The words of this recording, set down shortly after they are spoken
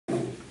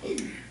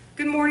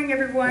morning,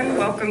 everyone.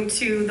 Welcome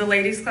to the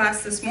ladies'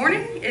 class this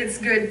morning. It's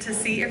good to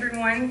see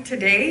everyone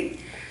today.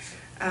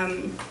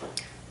 I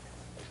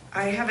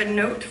have a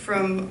note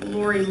from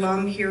Lori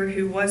Lum here,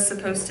 who was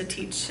supposed to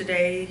teach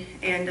today,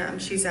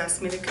 and she's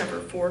asked me to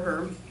cover for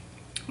her.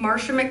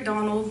 Marsha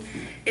McDonald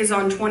is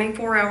on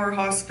 24-hour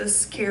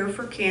hospice care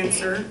for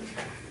cancer.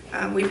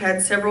 We've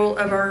had several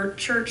of our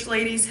church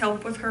ladies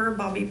help with her.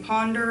 Bobby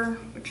Ponder,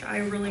 which I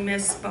really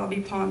miss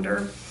Bobby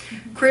Ponder.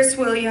 Chris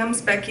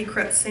Williams, Becky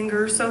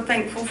Krutzinger, so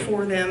thankful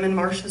for them and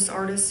Marsha's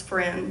artist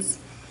friends.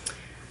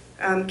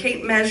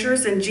 Kate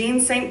Measures and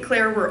Jean St.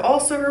 Clair were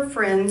also her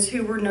friends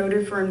who were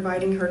noted for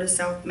inviting her to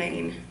South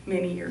Main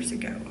many years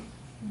ago.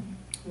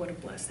 What a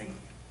blessing.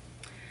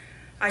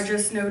 I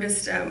just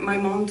noticed, my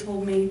mom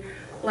told me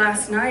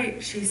last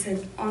night, she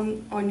said,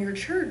 on your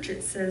church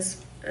it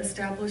says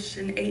established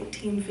in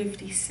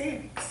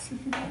 1856.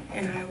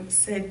 And I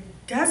said,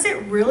 does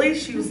it really?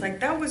 She was like,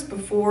 that was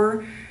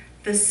before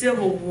the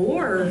Civil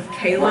War,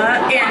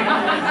 Kayla.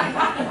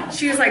 And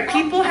she was like,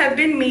 people have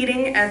been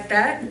meeting at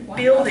that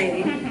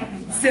building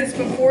since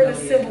before the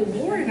Civil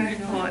War. And I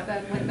thought,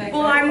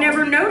 well, I've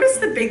never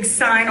noticed the big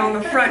sign on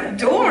the front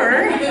door.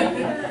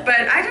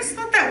 But I just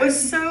thought that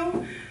was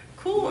so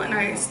cool. And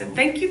I said,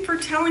 thank you for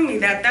telling me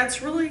that.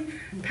 That's really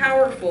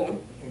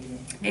powerful.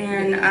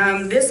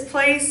 And this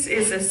place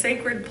is a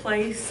sacred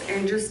place.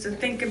 And just to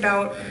think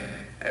about,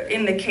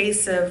 in the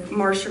case of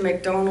Marsha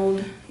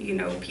McDonald, you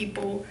know,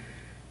 people,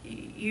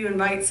 you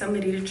invite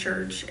somebody to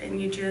church and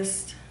you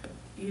just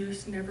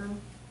never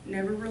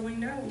really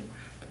know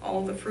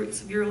all the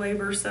fruits of your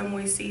labor. Some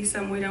we see,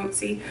 some we don't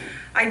see.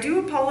 I do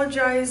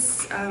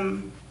apologize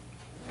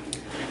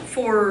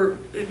for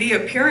the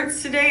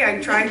appearance today.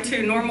 I try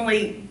to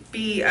normally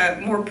be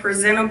more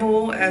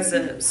presentable as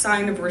a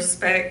sign of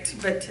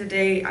respect, but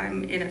today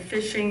I'm in a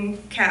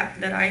fishing cap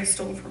that I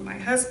stole from my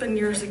husband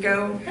years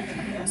ago.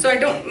 So I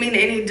don't mean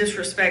any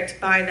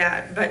disrespect by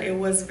that, but it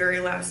was very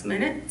last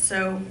minute,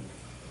 so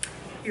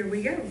here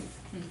we go.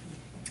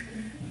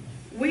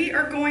 We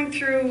are going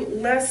through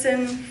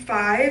lesson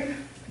 5,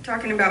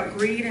 talking about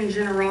greed and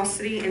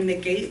generosity in the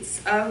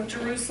gates of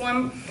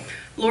Jerusalem.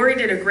 Lori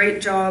did a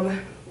great job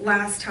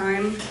last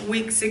time,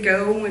 weeks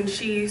ago, when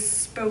she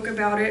spoke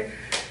about it.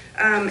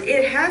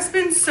 It has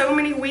been so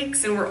many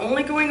weeks and we're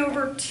only going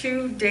over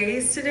 2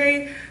 days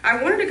today.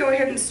 I wanted to go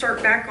ahead and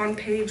start back on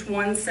page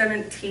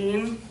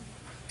 117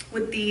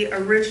 with the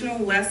original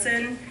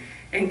lesson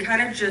and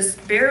kind of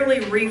just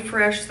barely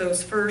refresh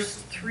those first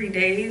 3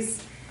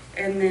 days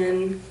and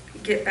then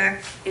get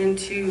back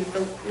into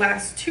the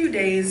last 2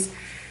 days.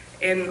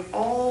 And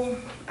all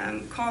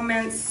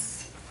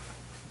comments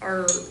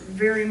are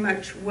very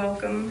much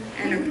welcome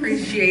and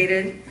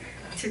appreciated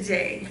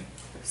today.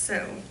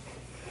 So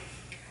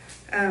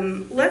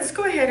let's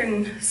go ahead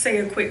and say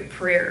a quick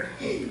prayer,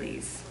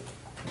 please.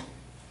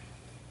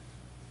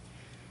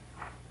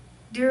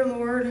 Dear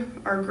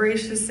Lord, our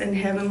gracious and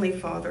heavenly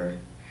Father,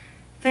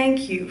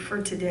 thank you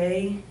for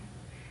today.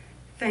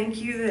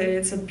 Thank you that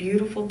it's a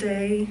beautiful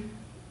day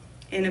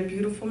in a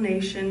beautiful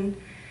nation,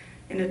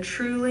 in a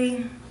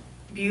truly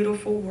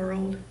beautiful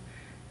world.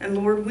 And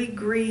Lord, we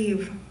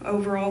grieve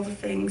over all the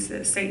things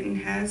that Satan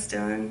has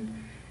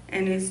done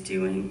and is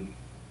doing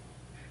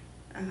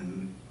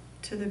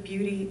to the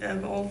beauty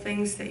of all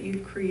things that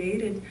you've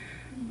created.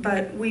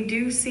 But we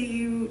do see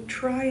you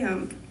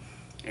triumph,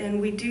 and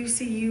we do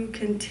see you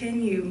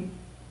continue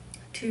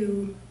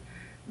to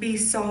be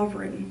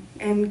sovereign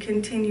and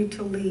continue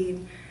to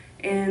lead.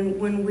 And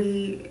when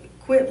we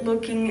quit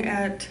looking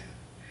at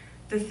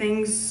the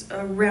things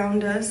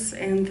around us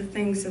and the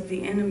things of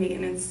the enemy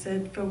and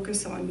instead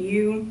focus on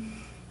you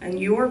and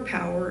your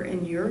power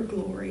and your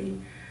glory,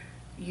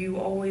 you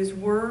always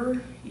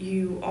were,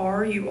 you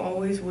are, you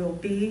always will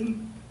be.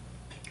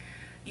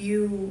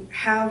 You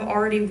have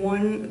already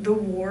won the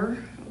war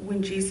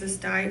when Jesus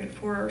died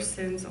for our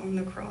sins on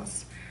the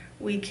cross.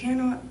 We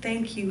cannot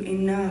thank you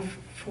enough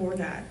for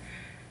that.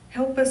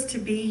 Help us to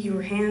be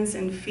your hands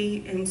and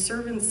feet and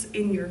servants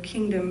in your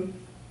kingdom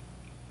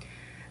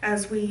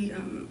as we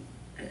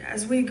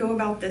go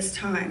about this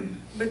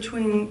time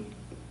between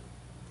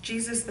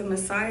Jesus the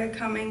Messiah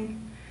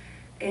coming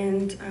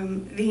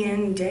and the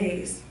end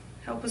days.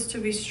 Help us to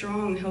be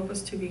strong. Help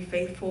us to be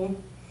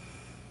faithful.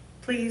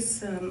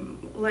 Please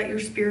let your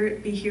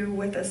Spirit be here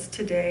with us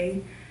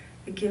today.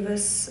 Give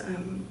us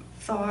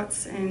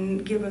thoughts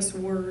and give us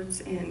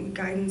words and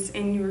guidance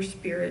in your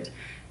Spirit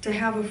to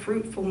have a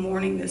fruitful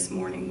morning this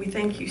morning. We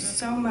thank you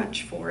so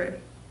much for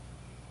it.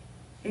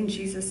 In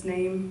Jesus'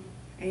 name,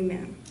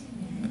 amen.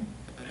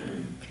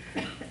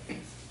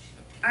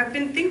 I've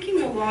been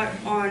thinking a lot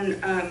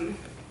on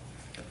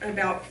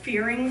about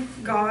fearing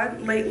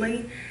God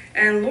lately,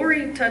 and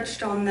Lori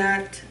touched on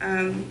that.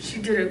 She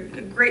did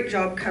a great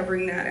job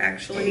covering that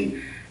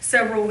actually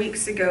several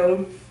weeks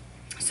ago.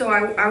 So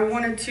I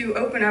wanted to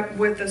open up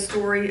with a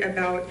story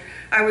about,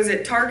 I was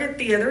at Target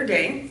the other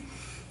day,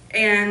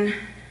 and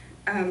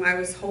I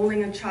was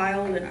holding a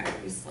child, and I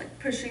was like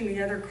pushing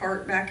the other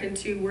cart back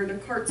into where the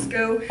carts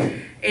go,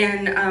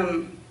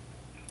 and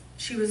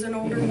she was an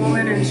older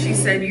woman, and she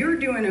said, "You're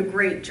doing a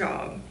great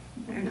job."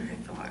 And I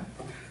thought,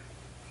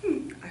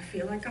 I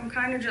feel like I'm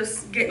kind of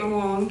just getting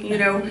along,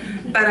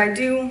 but I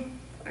do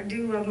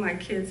love my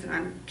kids, and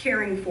I'm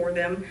caring for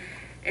them.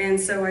 And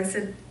so I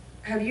said,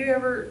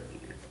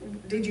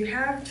 did you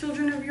have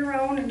children of your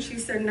own? And she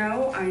said,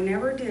 "No, I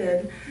never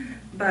did,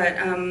 but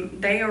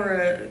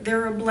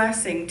they're a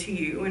blessing to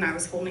you." And I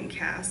was holding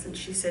Cass, and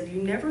she said,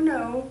 "You never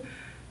know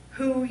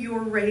who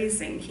you're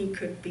raising. He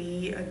could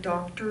be a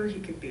doctor,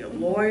 he could be a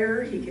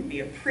lawyer, he could be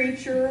a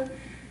preacher,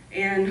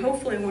 and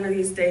hopefully one of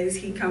these days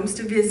he comes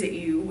to visit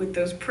you with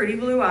those pretty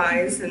blue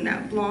eyes and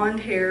that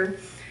blonde hair."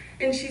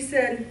 And she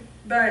said,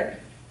 "But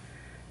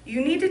you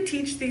need to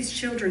teach these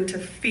children to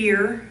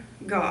fear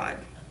God."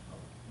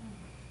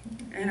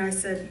 And I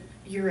said,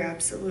 "You're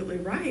absolutely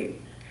right."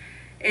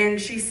 And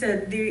she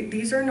said,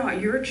 "These are not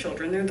your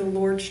children, they're the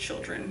Lord's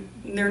children.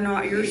 They're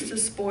not yours to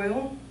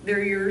spoil,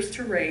 they're yours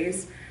to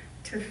raise,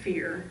 to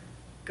fear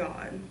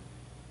God."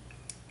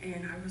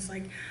 And I was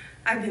like,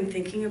 I've been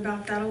thinking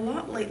about that a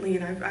lot lately,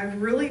 and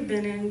I've really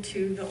been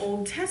into the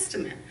Old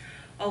Testament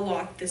a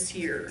lot this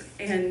year.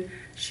 And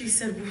she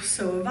said, "Well,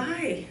 so have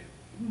I."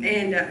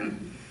 And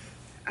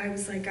I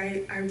was like,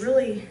 I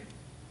really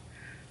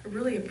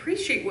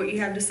appreciate what you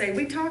have to say.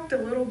 We talked a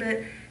little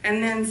bit,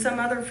 and then some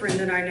other friend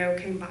that I know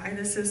came by.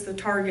 This is the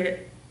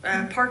Target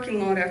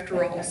parking lot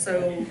after all,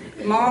 so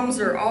moms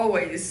are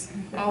always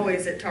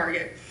at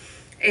Target.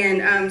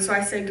 And so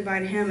I said goodbye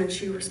to him, and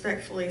she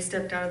respectfully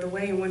stepped out of the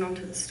way and went on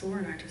to the store,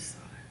 and I just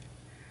thought,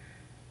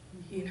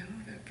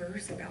 that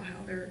verse about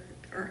how there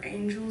are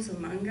angels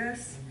among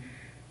us,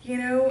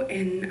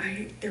 and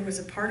there was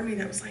a part of me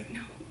that was like,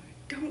 "No,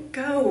 don't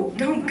go,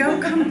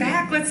 come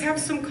back, let's have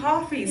some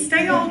coffee,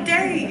 stay all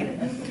day."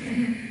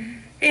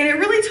 And it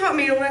really taught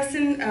me a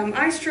lesson.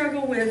 I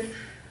struggle with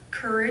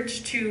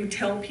courage to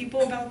tell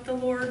people about the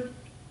Lord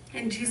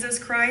and Jesus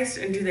Christ,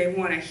 and do they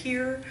want to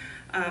hear?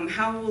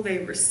 How will they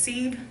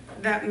receive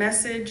that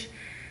message?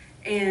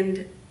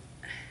 And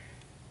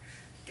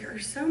there are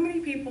so many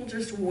people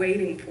just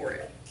waiting for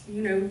it,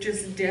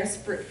 just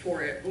desperate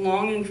for it,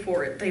 longing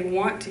for it. They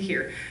want to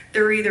hear.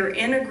 They're either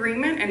in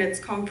agreement and it's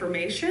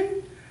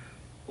confirmation,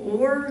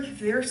 or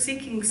they're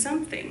seeking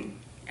something,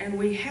 and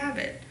we have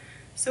it.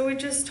 So it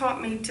just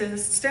taught me to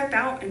step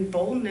out in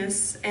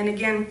boldness. And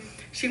again,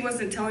 she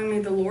wasn't telling me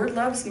the Lord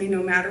loves me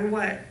no matter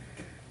what.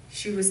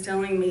 She was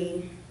telling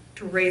me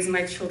to raise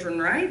my children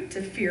right,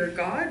 to fear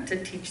God,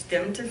 to teach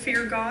them to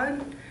fear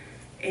God,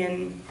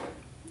 and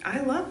I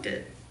loved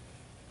it.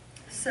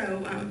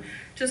 So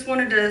just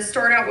wanted to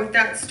start out with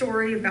that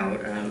story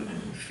about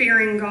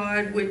fearing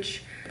God,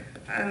 which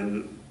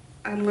I'm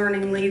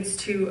learning leads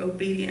to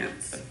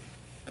obedience.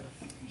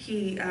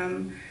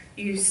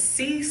 You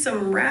see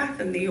some wrath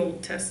in the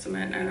Old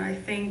Testament, and I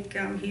think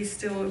he's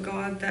still a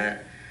God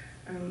that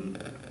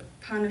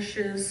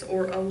punishes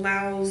or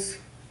allows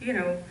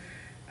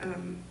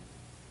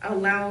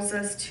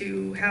us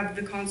to have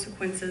the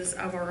consequences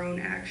of our own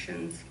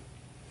actions.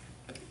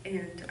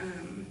 And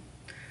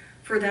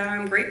for that,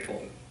 I'm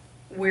grateful.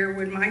 Where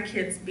would my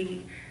kids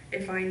be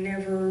if I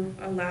never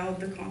allowed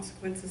the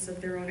consequences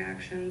of their own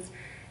actions?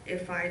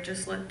 If I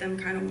just let them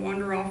kind of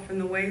wander off in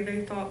the way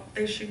they thought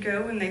they should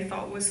go and they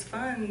thought was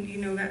fun,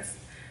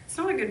 it's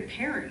not a good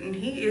parent. And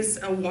he is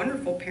a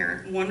wonderful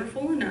parent,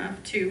 wonderful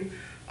enough to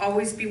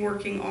always be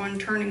working on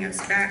turning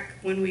us back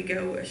when we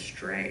go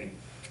astray.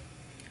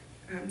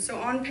 So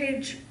on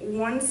page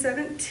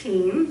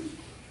 117,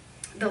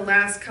 the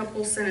last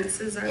couple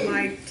sentences I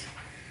liked.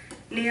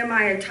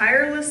 Nehemiah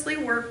tirelessly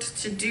worked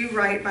to do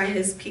right by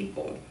his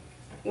people,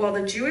 while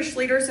the Jewish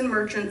leaders and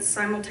merchants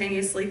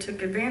simultaneously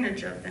took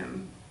advantage of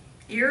them.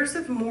 Years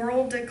of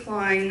moral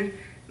decline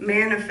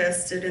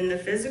manifested in the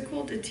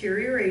physical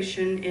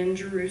deterioration in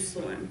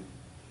Jerusalem.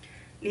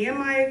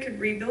 Nehemiah could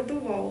rebuild the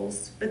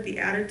walls, but the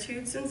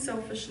attitudes and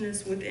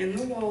selfishness within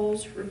the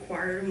walls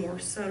required a more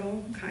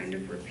subtle kind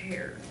of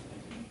repair.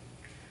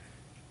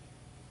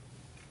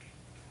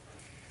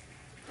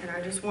 And I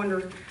just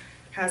wonder,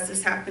 has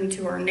this happened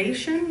to our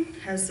nation?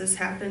 Has this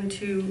happened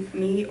to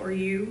me or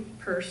you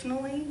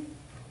personally?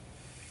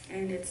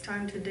 And it's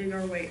time to dig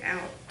our way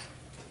out.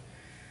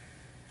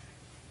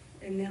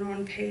 And then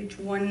on page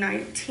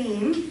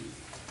 119,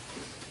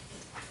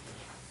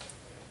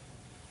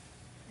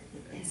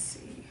 let's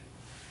see.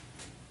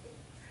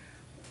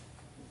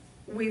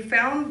 We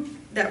found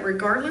that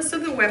regardless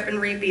of the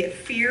weaponry, be it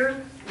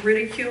fear,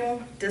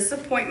 ridicule,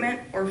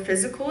 disappointment, or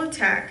physical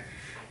attack,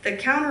 the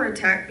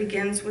counterattack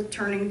begins with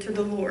turning to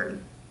the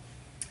Lord.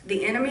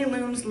 The enemy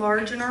looms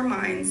large in our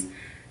minds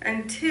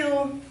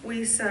until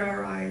we set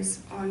our eyes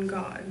on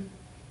God.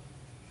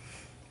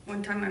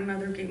 One time my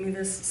mother gave me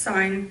this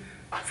sign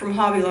from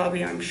Hobby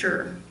Lobby, I'm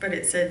sure, but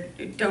it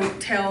said, don't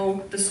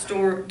tell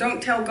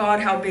God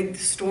how big the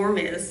storm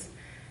is.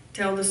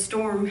 Tell the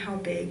storm how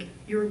big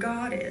your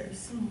God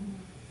is.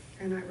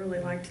 And I really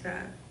liked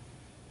that.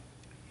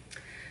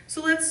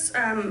 So let's,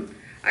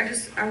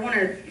 I want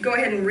to go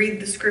ahead and read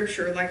the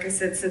scripture, like I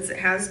said, since it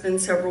has been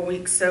several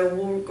weeks. So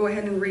we'll go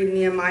ahead and read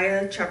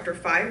Nehemiah chapter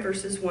 5,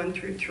 verses 1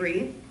 through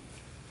 3.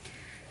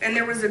 And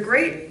there was a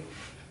great,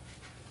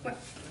 what?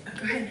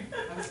 Go ahead.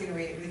 I was gonna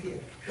read it with you.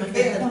 Go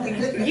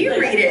ahead. You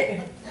read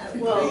it.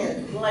 No, go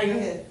ahead. Go Like,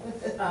 ahead.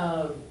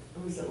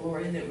 was it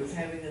Lauren that was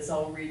having us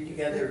all read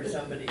together or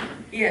somebody?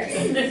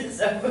 Yes.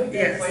 So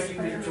Yes. that's why she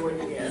was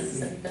joining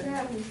us.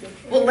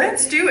 Well,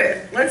 let's do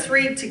it. Let's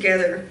read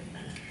together.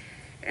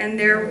 And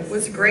there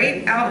was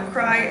great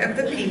outcry of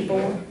the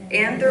people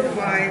and their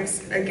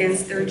wives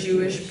against their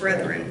Jewish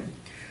brethren.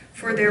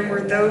 For there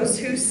were those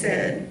who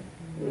said,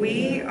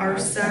 "We, our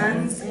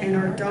sons and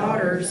our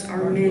daughters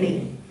are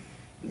many.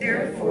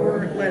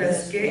 Therefore, let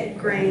us get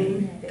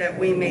grain that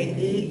we may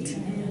eat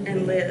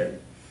and live."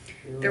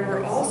 There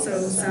were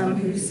also some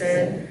who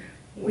said,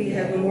 "We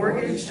have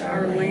mortgaged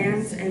our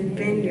lands and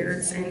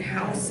vineyards and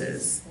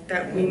houses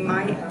that we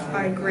might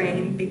buy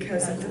grain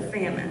because of the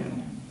famine."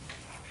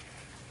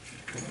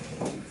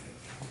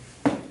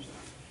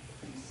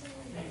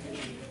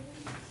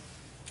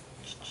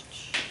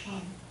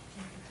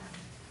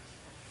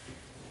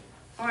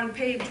 On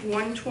page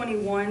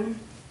 121,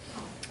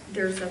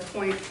 there's a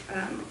point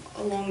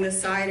along the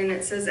side, and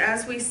it says,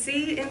 "As we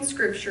see in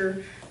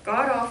Scripture,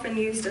 God often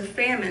used a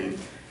famine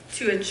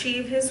to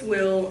achieve his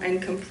will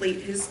and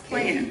complete his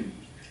plan.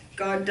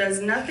 God does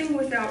nothing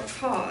without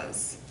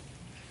cause.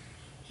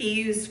 He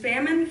used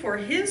famine for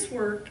his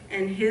work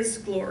and his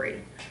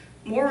glory.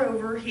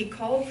 Moreover, he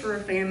called for a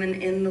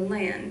famine in the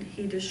land.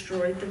 He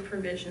destroyed the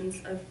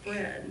provisions of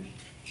bread."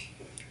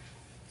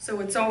 So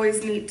it's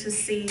always neat to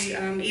see,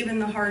 even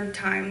the hard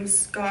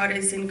times, God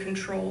is in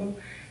control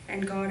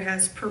and God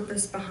has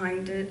purpose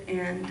behind it,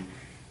 and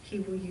he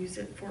will use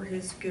it for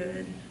his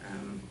good.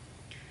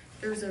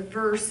 There's a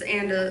verse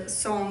and a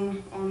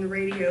song on the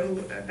radio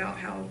about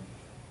how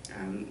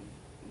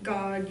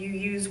God, you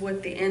use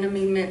what the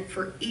enemy meant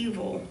for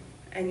evil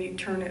and you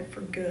turn it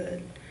for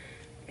good.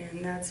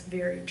 And that's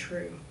very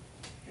true.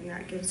 And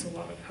that gives a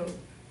lot of hope.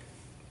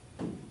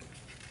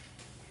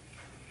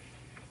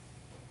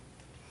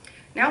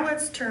 Now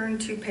let's turn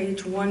to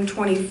page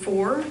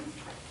 124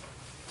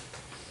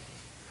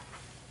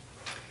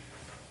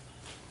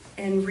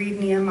 and read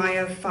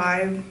Nehemiah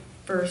 5,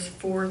 verse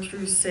 4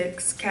 through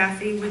 6.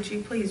 Kathy, would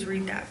you please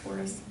read that for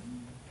us?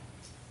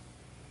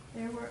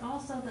 There were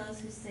also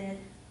those who said,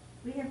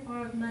 "We have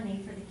borrowed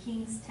money for the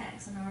king's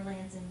tax on our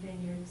lands and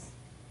vineyards.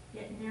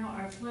 Yet now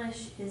our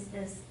flesh is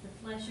as the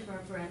flesh of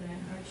our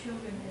brethren, our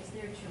children as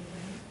their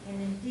children, and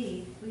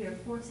indeed we are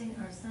forcing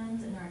our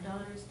sons and our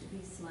daughters to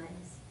be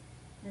slaves.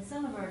 And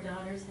some of our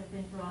daughters have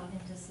been brought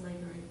into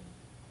slavery.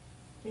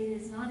 It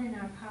is not in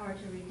our power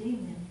to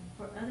redeem them,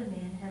 for other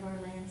men have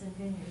our lands and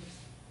vineyards."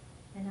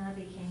 And I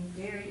became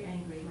very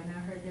angry when I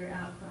heard their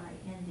outcry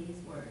and these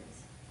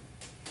words.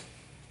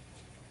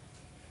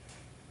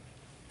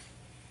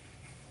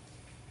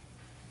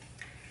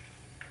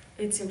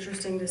 It's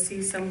interesting to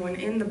see someone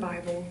in the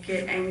Bible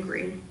get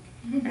angry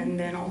and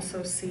then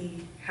also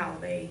see how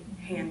they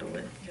handle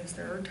it, because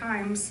there are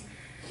times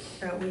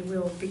that we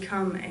will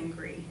become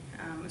angry,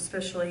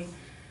 especially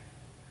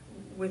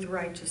with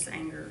righteous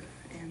anger,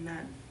 and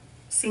that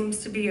seems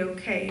to be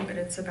okay, but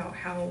it's about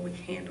how we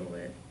handle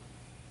it.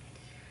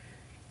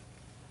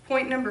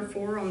 Point number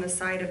 4 on the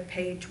side of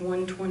page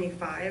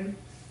 125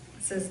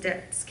 says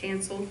debts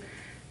canceled.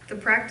 The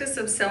practice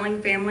of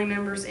selling family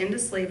members into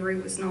slavery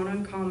was not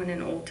uncommon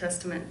in Old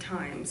Testament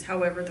times.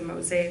 However, the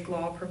Mosaic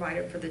Law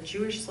provided for the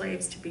Jewish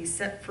slaves to be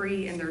set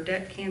free and their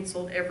debt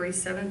canceled every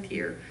 7th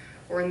year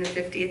or in the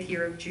 50th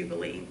year of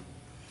Jubilee.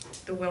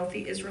 The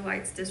wealthy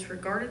Israelites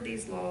disregarded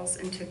these laws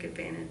and took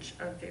advantage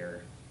of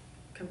their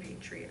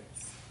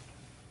compatriots.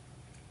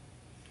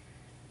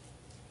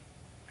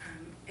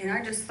 And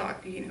I just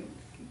thought,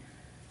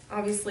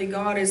 obviously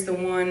God is the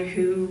one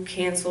who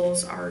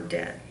cancels our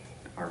debt.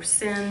 Our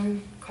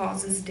sin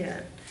causes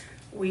debt.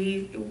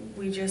 We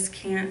just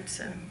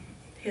can't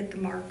hit the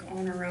mark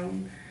on our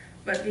own.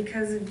 But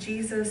because of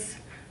Jesus,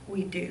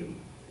 we do.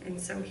 And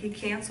so he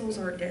cancels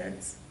our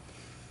debts.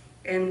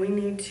 And we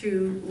need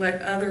to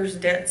let others'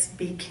 debts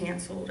be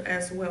canceled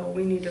as well.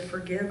 We need to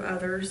forgive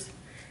others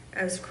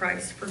as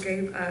Christ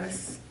forgave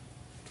us.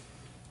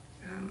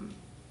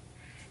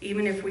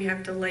 Even if we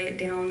have to lay it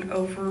down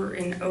over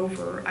and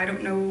over. I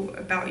don't know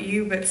about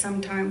you, but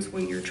sometimes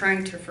when you're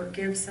trying to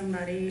forgive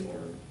somebody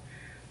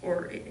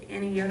or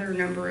any other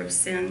number of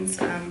sins,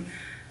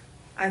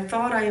 I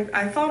thought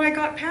I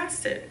got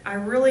past it. I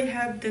really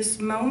had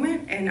this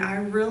moment, and I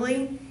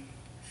really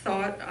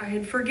thought I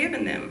had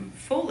forgiven them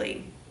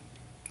fully.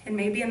 And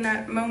maybe in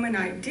that moment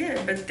I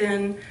did, but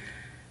then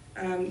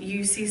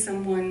you see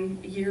someone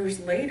years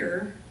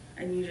later,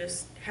 and you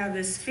just have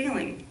this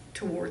feeling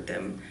toward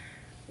them.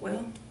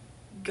 Well,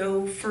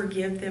 go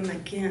forgive them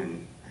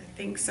again. I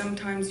think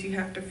sometimes you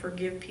have to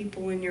forgive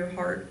people in your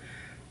heart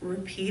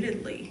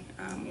repeatedly.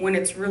 When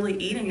it's really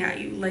eating at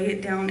you, lay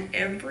it down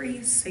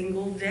every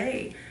single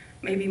day,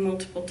 maybe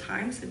multiple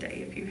times a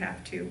day if you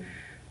have to.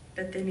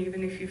 But then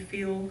even if you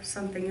feel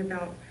something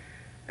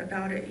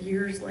about it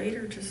years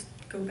later, just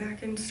go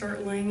back and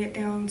start laying it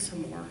down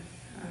some more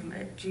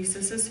at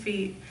Jesus'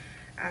 feet,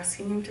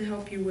 asking him to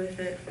help you with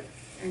it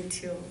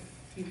until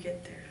you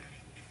get there.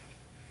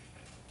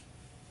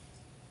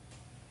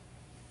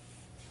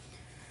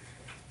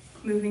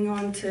 Moving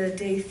on to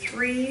day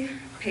 3,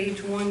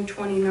 page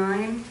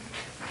 129.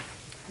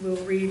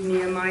 We'll read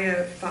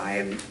Nehemiah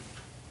 5,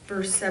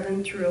 verse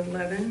 7 through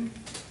 11.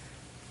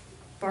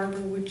 Barbara,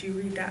 would you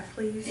read that,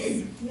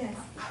 please? Yes.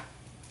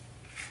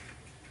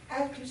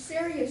 After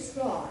serious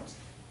thought,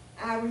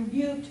 I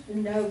rebuked the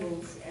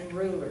nobles and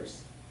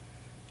rulers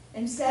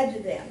and said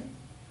to them,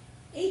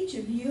 each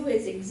of you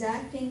is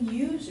exacting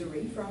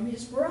usury from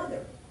his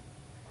brother.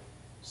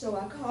 So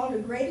I called a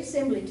great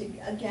assembly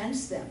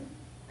against them,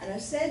 and I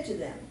said to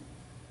them,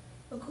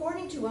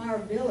 according to our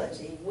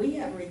ability, we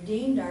have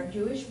redeemed our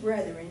Jewish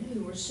brethren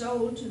who were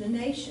sold to the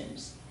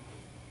nations.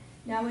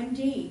 Now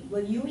indeed,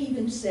 will you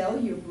even sell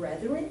your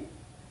brethren?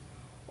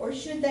 Or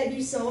should they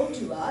be sold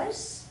to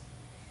us?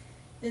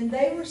 Then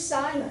they were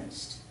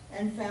silenced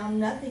and found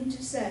nothing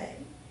to say.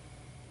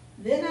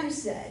 Then I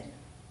said,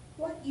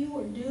 what you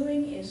are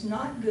doing is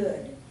not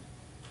good.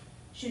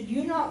 Should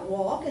you not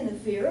walk in the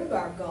fear of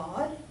our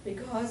God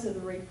because of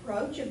the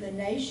reproach of the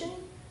nation,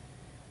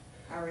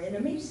 our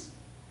enemies?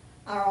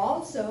 I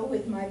also,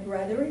 with my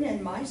brethren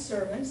and my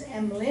servants,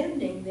 am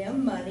lending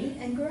them money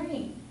and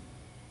grain.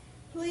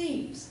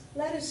 Please,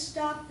 let us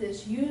stop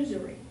this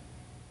usury.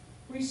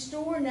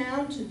 Restore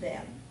now to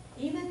them,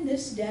 even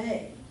this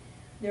day,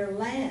 their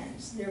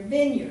lands, their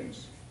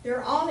vineyards,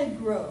 their olive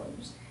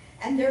groves,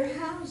 and their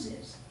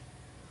houses.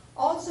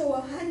 Also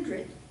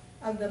 100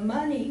 of the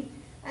money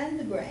and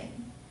the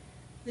grain,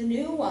 the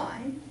new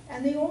wine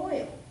and the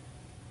oil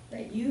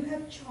that you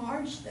have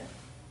charged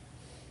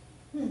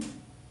them.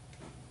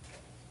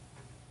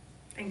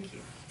 Thank you.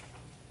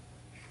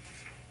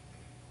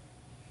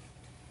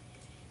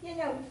 You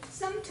know,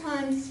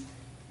 sometimes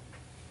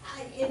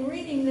in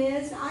reading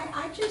this,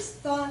 I just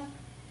thought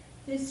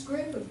this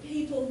group of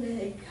people that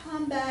had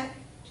come back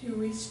to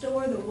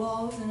restore the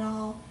walls and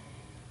all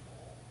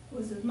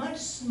was a much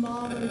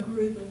smaller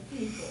group of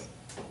people.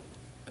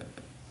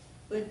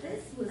 But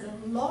this was a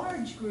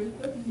large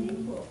group of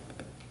people,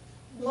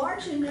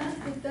 large enough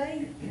that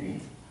they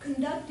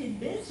conducted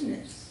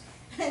business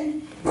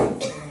and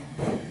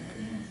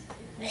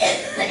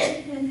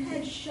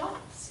had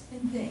shops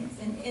and things.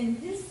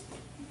 And this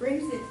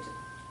brings it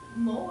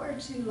more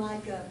to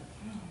like a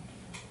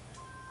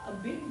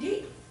big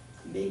deal.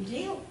 Big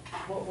deal.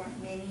 Well,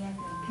 weren't many of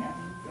them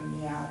coming from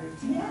the outer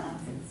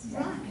towns and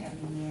stuff right.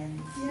 coming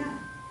in Yeah.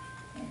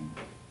 and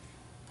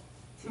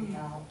to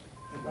help?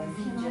 It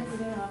wasn't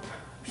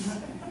just,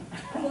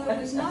 Well, it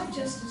was not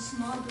just a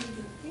small group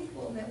of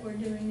people that were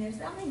doing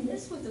this. I mean,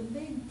 this was a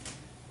big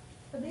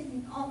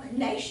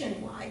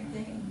nationwide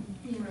thing,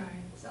 you know.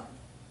 Right. So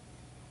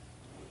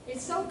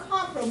it's so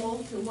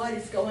comparable to what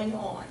is going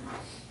on,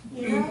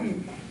 you know.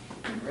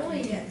 It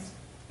really is.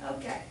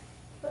 Okay,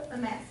 put the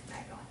mask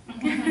back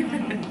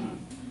on.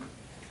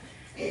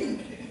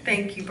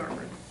 Thank you,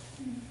 Barbara.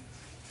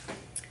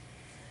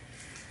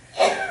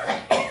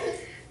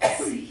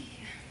 Let's see.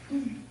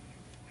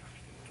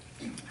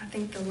 I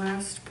think the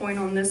last point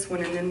on this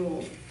one, and then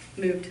we'll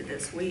move to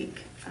this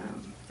week.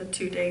 The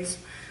 2 days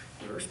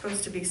we were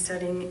supposed to be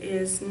studying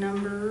is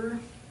the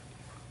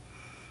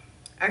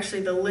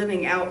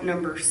Living Out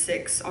number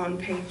 6 on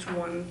page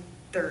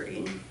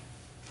 130.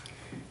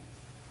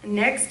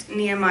 Next,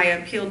 Nehemiah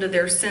appealed to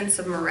their sense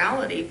of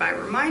morality by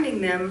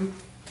reminding them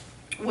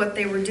what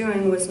they were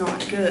doing was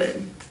not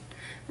good.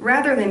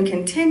 Rather than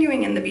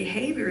continuing in the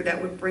behavior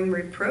that would bring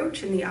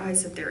reproach in the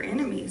eyes of their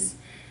enemies,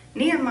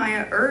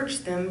 Nehemiah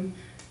urged them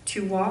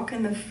to walk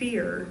in the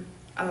fear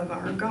of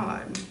our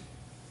God.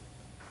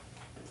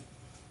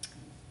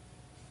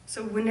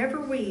 So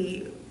whenever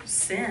we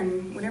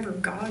sin, whenever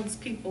God's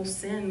people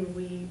sin,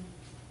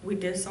 we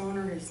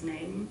dishonor his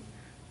name.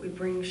 We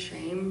bring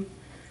shame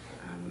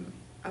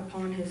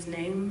upon his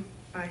name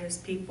by his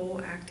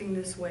people acting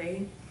this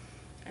way.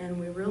 And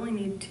we really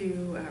need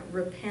to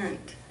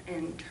repent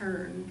and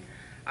turn.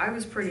 I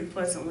was pretty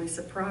pleasantly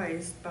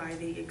surprised by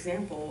the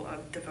example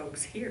of the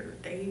folks here.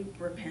 They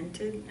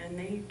repented and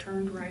they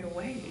turned right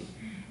away.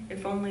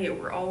 If only it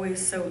were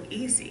always so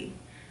easy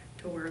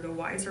to where the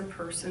wiser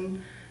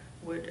person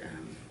would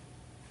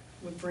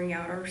bring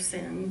out our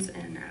sins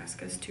and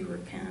ask us to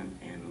repent.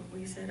 And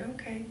we said,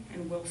 okay,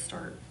 and we'll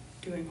start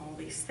doing all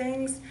these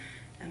things,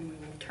 and we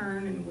will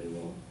turn and we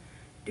will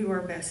do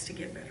our best to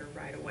get better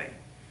right away.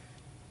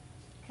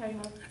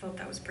 Kayla, I thought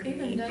that was pretty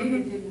even neat.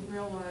 David didn't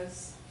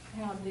realize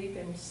how deep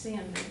in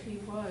sin that he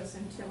was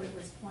until it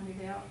was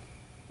pointed out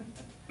to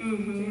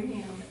Mm-hmm.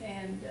 him.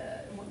 And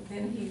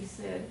then he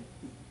said,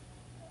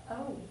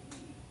 oh,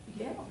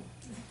 yeah,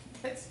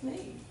 that's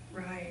me.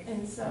 Right.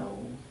 And so,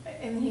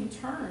 and he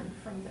turned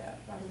from that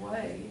right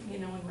away, you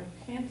know, and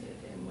repented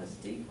and was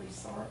deeply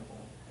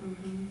sorrowful.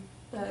 Mm-hmm.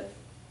 But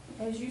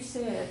as you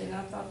said, and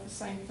I thought the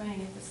same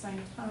thing at the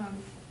same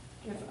time,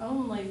 if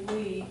only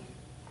we,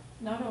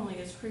 not only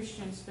as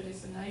Christians, but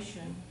as a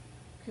nation,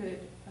 could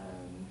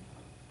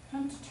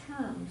come to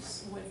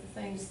terms with the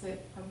things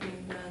that are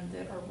being done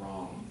that are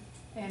wrong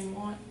and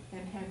want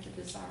and have the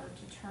desire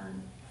to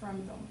turn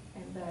from them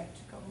and back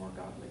to more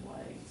godly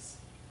ways.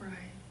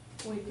 Right.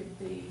 We could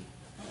be,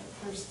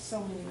 there's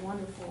so many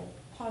wonderful,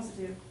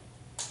 positive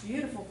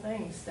beautiful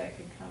things that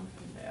could come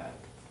from that.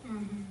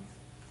 Mhm.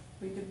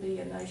 We could be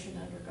a nation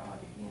under God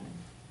again.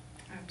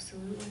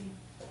 Absolutely.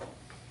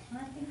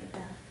 When I think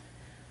about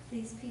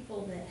these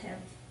people that have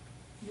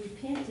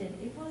repented,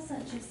 it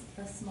wasn't just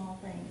a small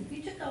thing. If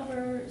you took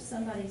over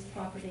somebody's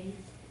property,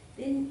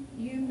 then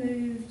you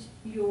moved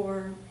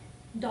your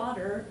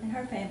daughter and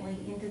her family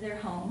into their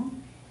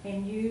home,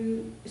 and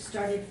you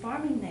started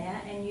farming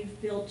that, and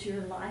you've built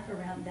your life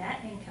around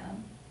that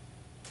income.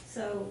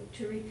 So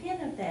to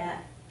repent of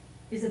that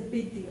is a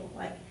big deal.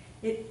 Like,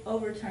 it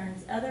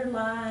overturns other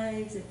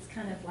lives. It's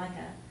kind of like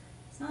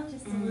it's not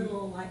just a Mhm.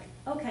 little like,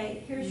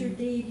 okay, here's your Mhm.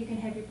 deed, you can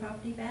have your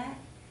property back.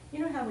 You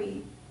know how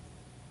we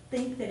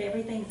think that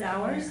everything's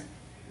ours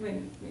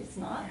when it's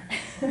not?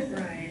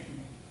 Right.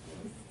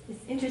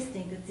 It's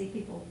interesting to see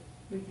people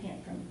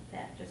repent from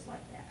that, just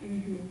like that.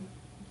 Mhm.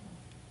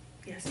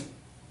 Yes.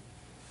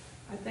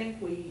 I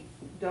think we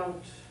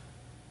don't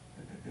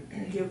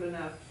give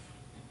enough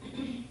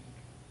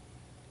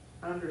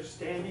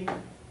understanding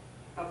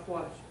of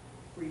what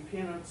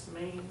repentance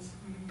means.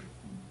 Mhm.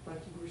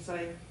 Like you were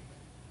saying,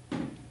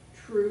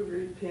 true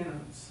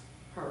repentance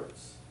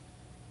hurts.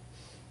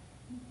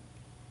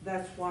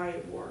 That's why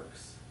it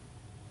works.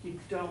 You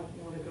don't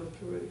want to go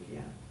through it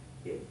again.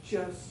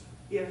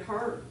 It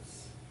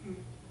hurts.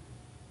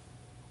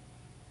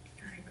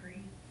 I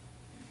agree.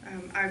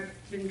 I've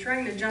been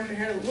trying to jump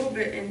ahead a little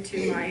bit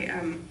into my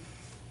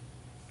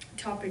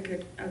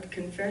topic of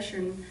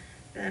confession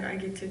that I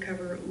get to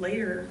cover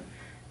later,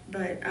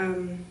 but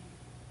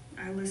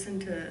I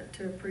listened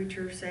to a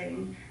preacher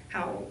saying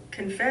how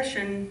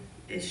confession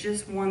is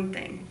just one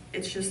thing.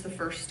 It's just the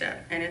first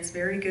step, and it's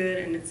very good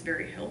and it's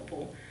very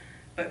helpful.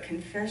 But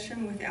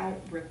confession without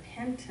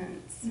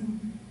repentance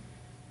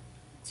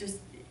just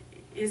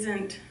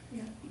isn't,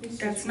 Yeah, it's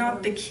that's just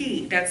not the words.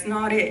 key. That's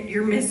not it.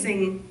 You're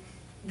missing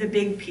the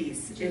big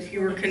piece. If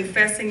you're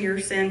confessing your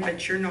sin,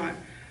 but you're not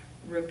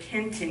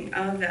repenting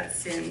of that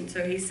sin.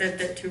 So he said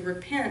that to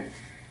repent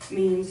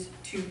means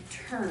to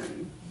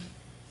turn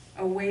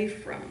away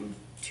from,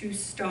 to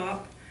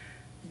stop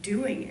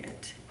doing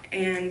it.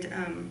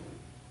 And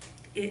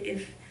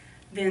if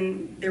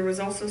then there was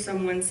also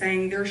someone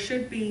saying there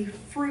should be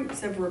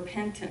fruits of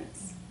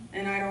repentance.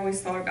 And I'd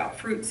always thought about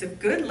fruits of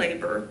good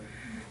labor,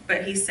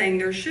 but he's saying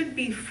there should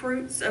be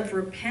fruits of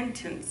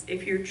repentance.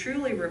 If you're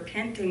truly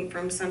repenting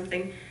from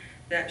something,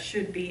 that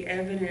should be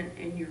evident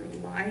in your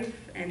life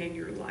and in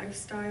your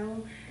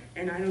lifestyle.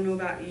 And I don't know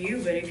about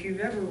you, but if you've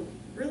ever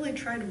really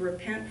tried to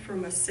repent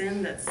from a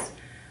sin that's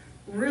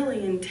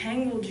really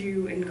entangled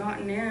you and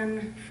gotten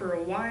in for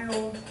a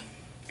while,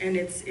 and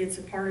it's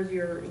a part of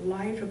your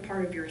life, a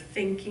part of your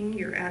thinking,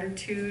 your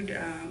attitude,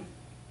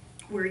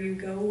 where you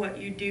go, what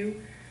you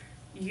do,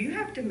 you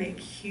have to make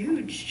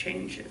huge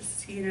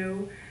changes.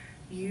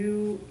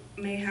 You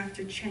may have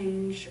to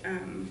change,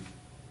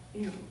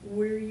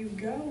 where you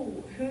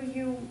go, who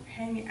you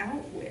hang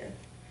out with.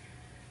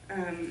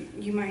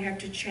 You might have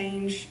to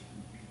change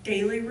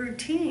daily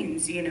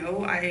routines.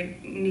 I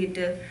need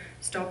to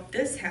stop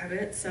this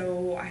habit,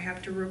 so I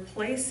have to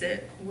replace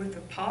it with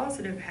a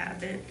positive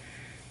habit.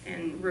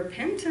 And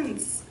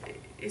repentance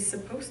is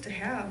supposed to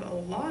have a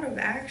lot of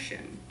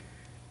action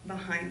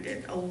behind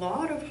it, a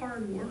lot of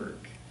hard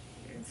work.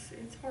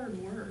 It's hard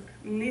work.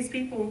 I mean, these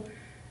people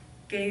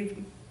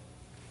gave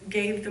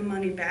the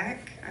money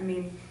back. I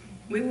mean,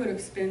 we would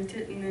have spent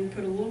it and then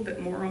put a little bit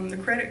more on the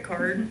credit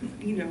card,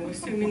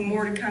 assuming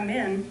more to come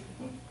in.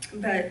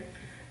 But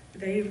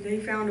they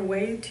found a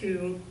way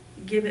to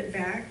give it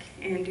back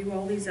and do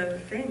all these other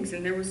things.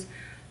 And there was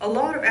a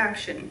lot of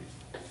action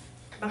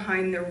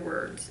behind their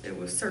words. It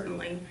was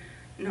certainly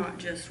not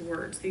just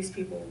words. These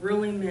people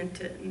really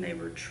meant it, and they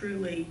were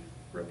truly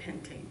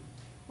repenting.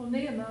 Well,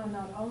 Nehemiah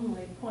not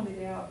only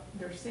pointed out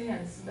their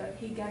sins, but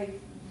he gave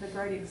the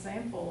great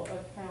example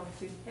of how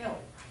to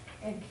help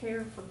and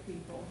care for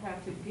people, how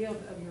to give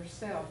of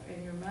yourself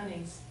and your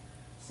monies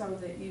so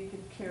that you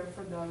could care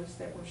for those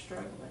that were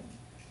struggling.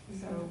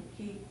 So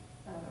he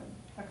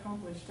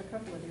accomplished a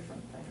couple of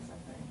different things,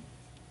 I think,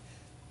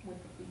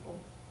 with the people.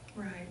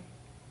 Right.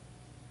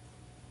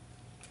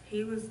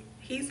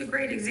 He's a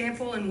great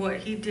example in what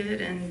he did,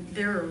 and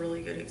they're a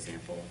really good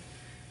example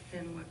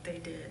in what they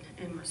did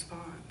in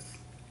response.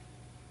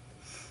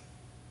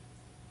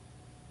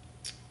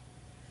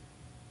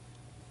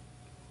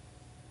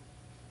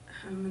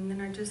 And then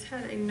I just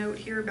had a note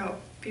here about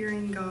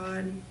fearing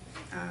God.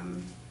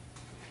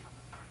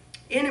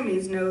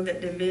 Enemies know that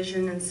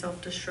division and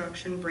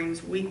self-destruction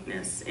brings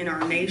weakness in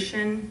our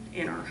nation,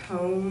 in our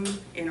home,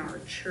 in our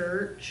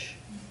church.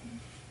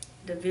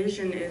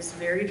 Division is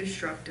very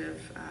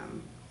destructive.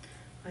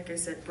 Like I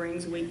said,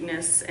 brings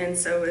weakness, and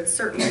so it's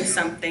certainly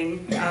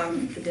something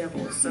of the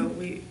devil. So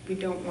we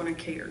don't want to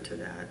cater to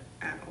that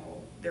at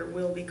all. There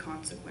will be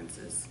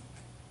consequences.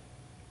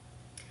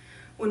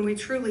 When we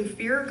truly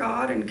fear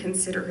God and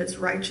consider his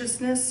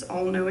righteousness,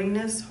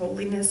 all-knowingness,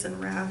 holiness, and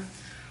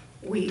wrath,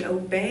 we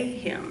obey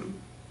him.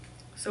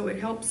 So it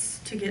helps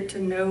to get to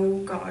know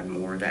God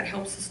more. That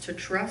helps us to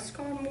trust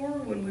God more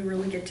when we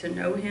really get to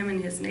know him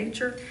and his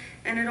nature.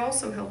 And it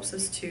also helps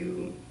us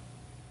to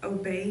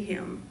obey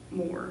him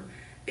more.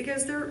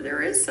 Because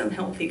there is some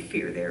healthy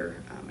fear there,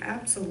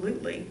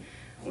 absolutely,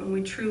 when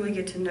we truly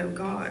get to know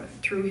God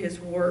through his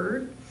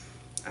word,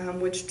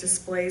 which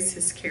displays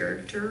his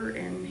character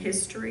and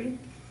history,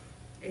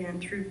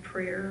 and through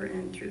prayer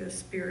and through the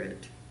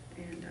Spirit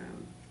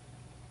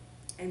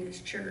and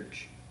his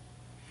church.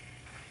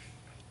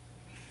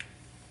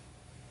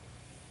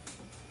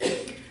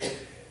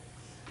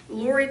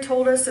 Lori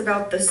told us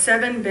about the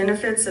 7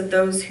 benefits of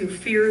those who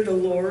fear the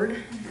Lord,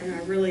 and I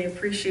really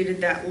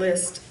appreciated that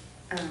list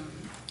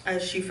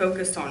as she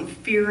focused on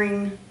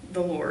fearing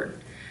the Lord.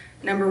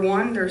 Number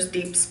 1, there's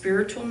deep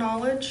spiritual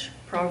knowledge,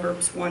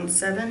 Proverbs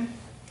 1:7.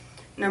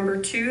 Number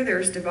 2,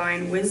 there's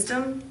divine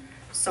wisdom,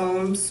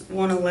 Psalms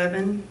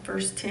 111,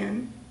 verse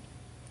 10.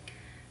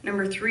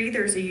 Number 3,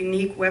 there's a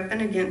unique weapon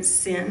against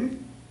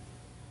sin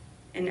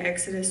in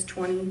Exodus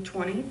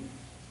 20:20.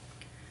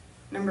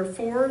 Number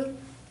 4,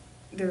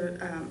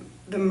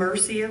 the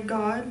mercy of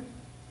God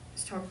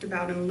is talked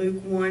about in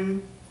Luke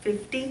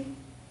 1:50.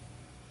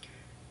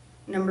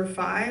 Number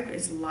 5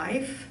 is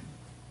life,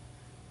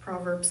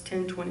 Proverbs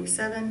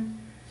 10:27.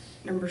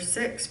 Number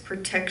 6,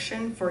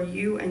 protection for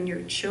you and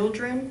your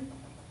children,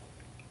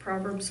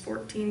 Proverbs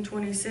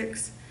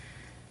 14:26.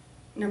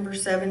 Number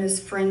 7 is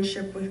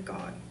friendship with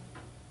God,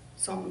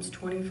 Psalms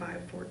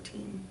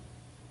 25:14.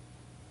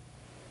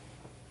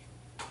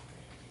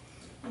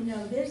 You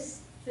know,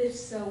 this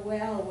fits so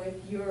well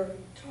with your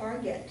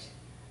Target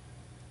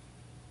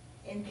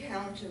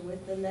encounter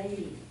with the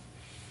lady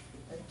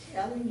of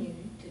telling you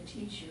to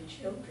teach your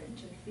children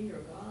to fear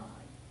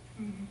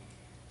God. Mm-hmm.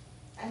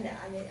 And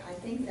I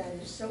think that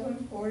is so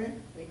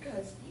important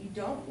because you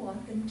don't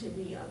want them to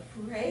be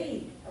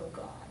afraid of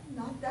God,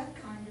 not that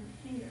kind of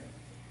fear,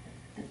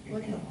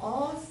 but the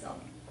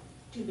awesome,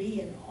 to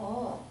be in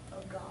awe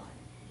of God.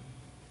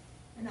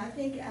 And I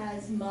think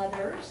as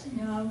mothers,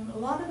 you know, a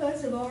lot of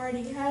us have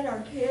already had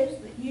our kids,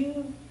 but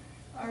you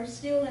are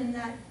still in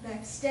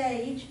that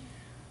stage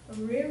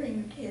of rearing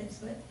your kids.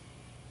 But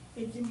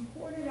it's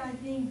important, I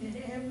think,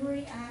 that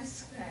every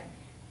aspect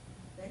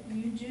that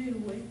you do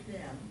with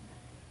them,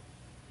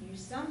 you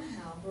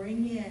somehow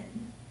bring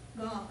in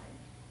God.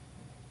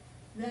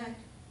 That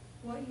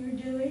what you're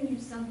doing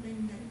is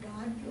something that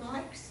God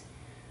likes.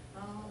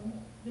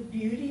 The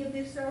beauty of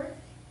this earth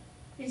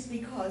is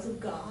because of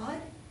God.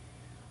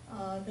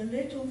 The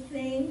little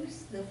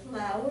things, the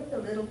flower, the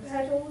little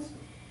petals,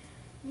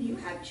 you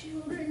have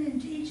children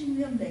and teaching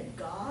them that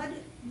God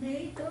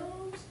made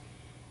those,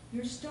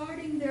 you're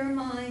starting their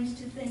minds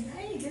to think,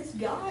 hey,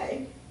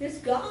 this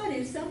God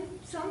is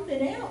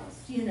something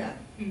else, you know.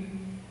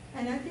 Mm-hmm.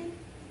 And I think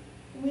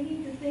we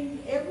need to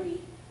think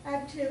every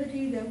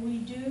activity that we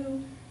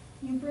do,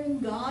 you bring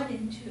God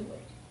into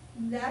it.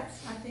 And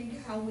that's, I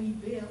think, how we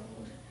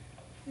build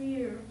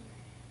fear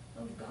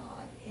of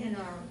God in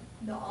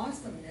the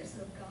awesomeness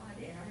of God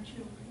in our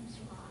children's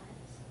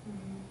lives.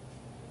 Mm-hmm.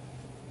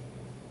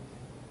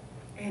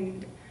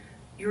 And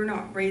you're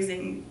not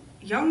raising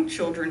young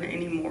children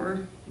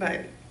anymore,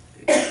 but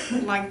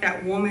like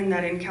that woman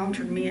that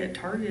encountered me at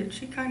Target,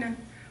 she kind of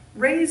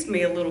raised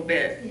me a little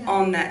bit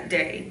on that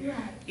day, Right.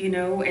 you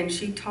know, and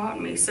she taught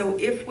me. So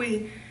if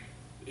we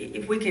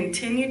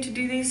continue to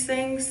do these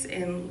things,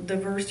 and the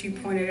verse you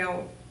pointed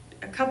out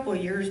a couple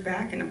of years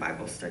back in a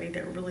Bible study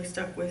that really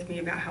stuck with me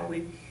about how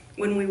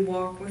when we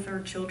walk with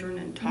our children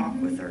and talk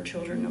with our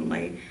children and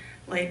lay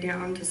them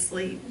down to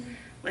sleep,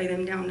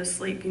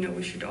 you know,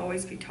 we should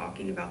always be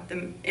talking about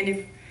them. And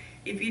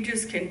if you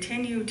just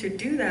continue to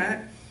do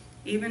that,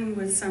 even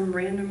with some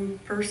random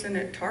person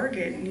at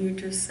Target, and you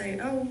just say,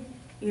 oh,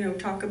 you know,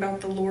 talk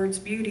about the Lord's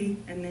beauty,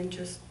 and then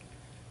just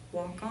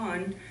walk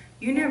on,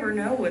 you never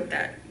know what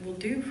that will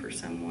do for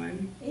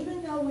someone.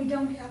 Even though we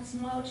don't have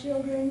small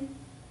children,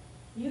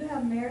 you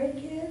have married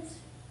kids,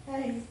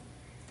 hey,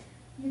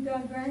 you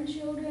got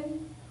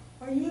grandchildren,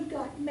 or you've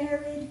got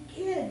married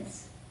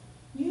kids.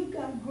 You've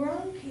got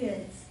grown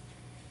kids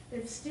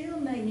that still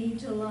may need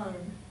to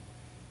learn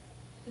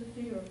the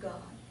fear of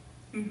God.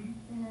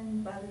 Mm-hmm.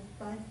 And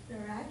by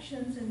their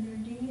actions and their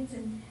deeds,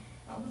 and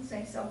I will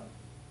say so,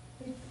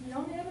 you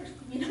don't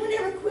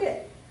ever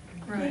quit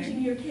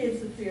teaching your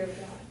kids the fear of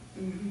God.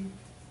 Mm-hmm.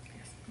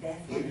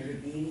 That's one of the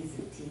beauties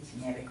of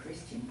teaching at a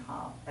Christian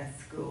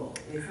school,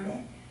 is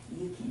that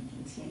you can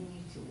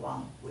continue to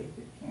walk with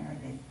the parent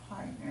as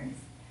partners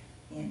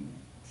in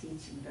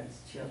teaching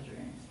those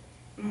children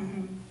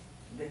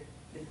the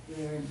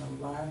fear and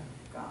the love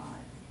of God.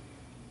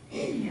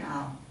 And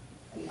how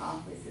He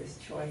offers us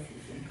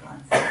choices and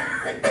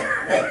consequences.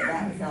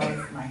 That was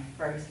always my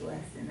first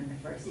lesson in the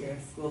first day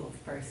of school of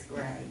first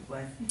grade,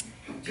 was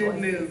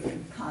choices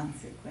and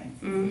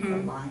consequences. It's a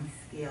life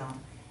skill.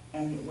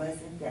 And it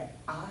wasn't that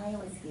I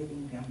was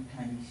giving them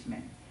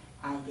punishment.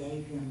 I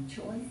gave them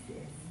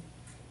choices.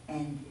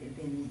 And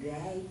then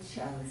they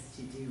chose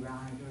to do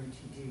right or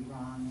to do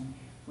wrong. And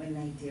when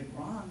they did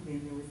wrong,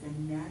 then there was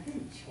another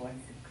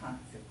choice of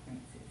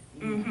consequences.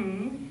 You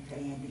know,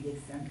 they had to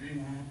give something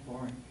up,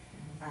 or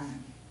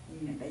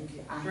you know,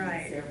 I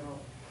had several.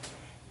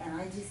 And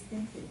I just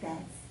think that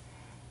that's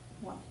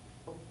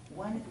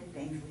one of the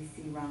things we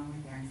see wrong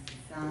with our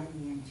society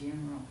in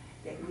general,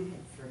 that we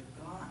have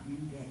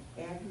forgotten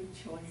that every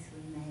choice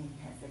we make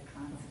has a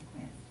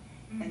consequence.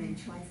 And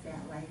the choice that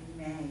lady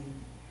made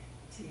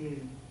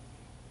to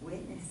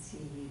witness to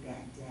you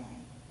that day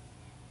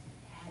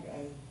had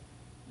a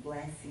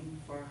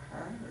blessing for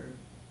her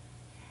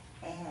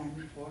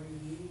and for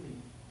you.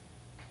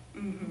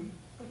 Mm-hmm.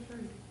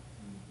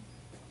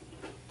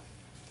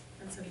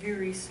 That's a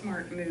very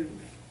smart move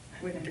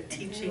with the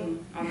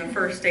teaching on the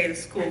first day of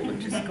school.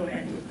 Just go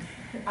ahead and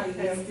I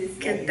used to say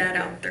get that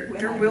out there.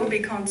 when There I- will be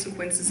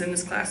consequences in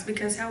this class,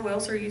 because how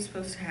else are you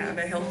supposed to have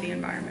a healthy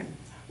environment?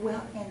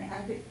 Well, and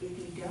if you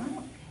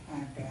don't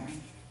have that,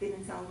 then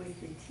it's always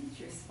the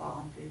teacher's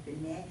fault that the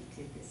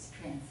negative is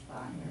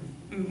transpired.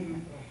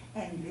 Mhm.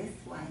 And this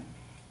one,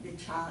 the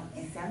child,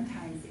 and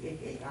sometimes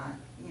if it got,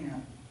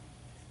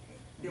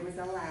 there was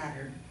a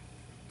ladder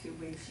to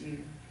which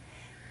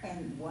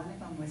and one of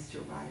them was to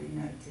write a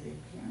note to the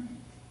parent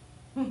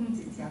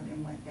to tell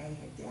them what they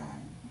had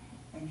done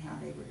and how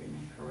they were going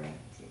to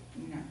correct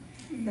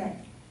it, But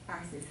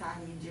our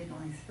society in general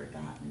has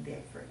forgotten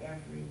that for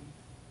every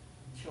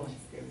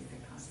choice there is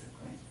a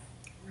consequence.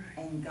 Right.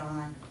 And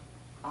God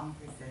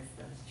offers us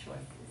those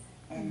choices.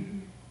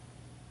 And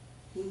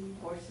He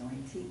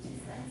fortunately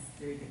teaches us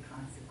through the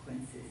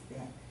consequences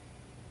that,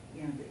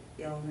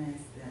 the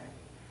illness,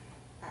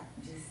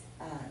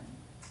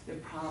 the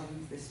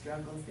problems, the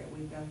struggles that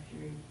we go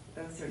through,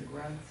 those are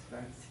growth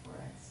spurts for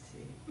us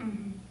too.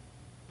 Mhm.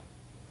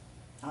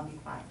 I'll be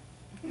quiet.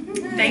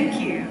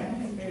 Thank you.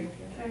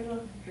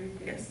 Kayla?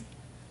 Yes.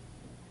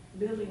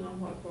 Building on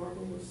what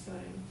Barbara was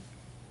saying,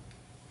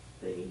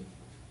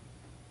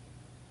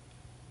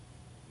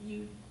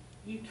 you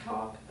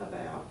talk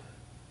about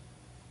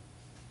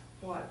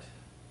what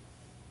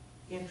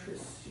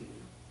interests you.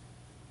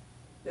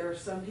 There are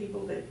some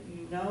people that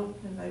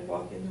when they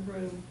walk in the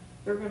room,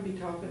 they're gonna be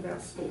talking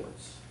about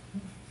sports.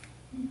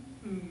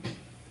 Mm.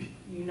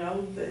 You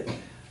know that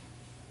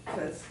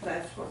that's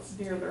what's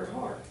near their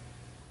heart.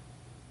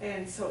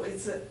 And so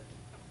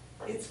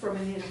it's from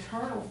an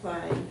internal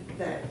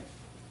thing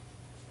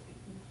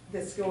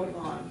that's going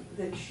on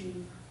that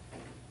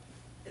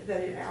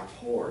it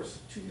outpours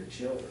to your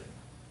children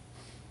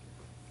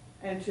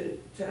and to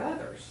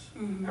others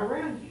Mhm.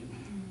 around you.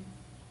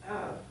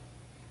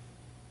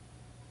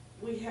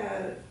 We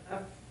had,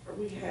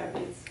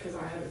 it's because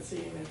I haven't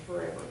seen him in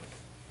forever,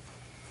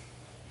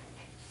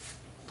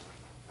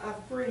 a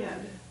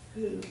friend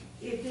who,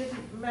 it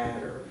didn't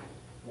matter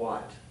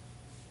what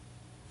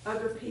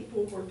other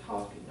people were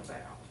talking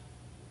about.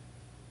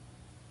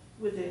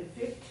 Within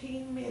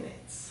 15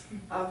 minutes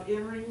of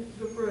entering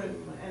the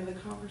room and the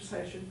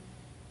conversation,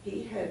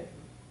 he had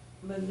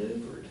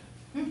maneuvered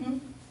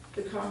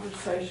the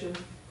conversation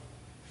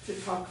to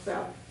talk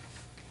about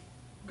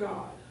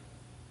God.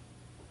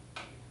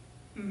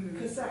 Mhm.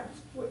 Because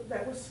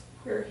that was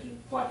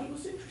what he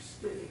was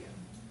interested in.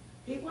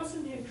 He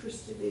wasn't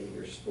interested in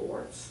your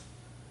sports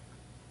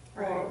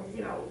or,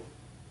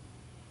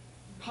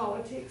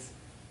 politics.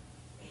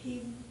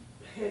 He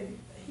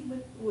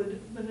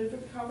would maneuver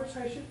the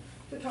conversation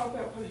to talk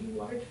about what he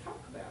wanted to talk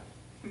about.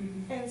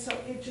 Mhm. And so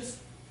it just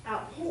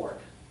outpoured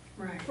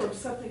Right. from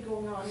something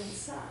going on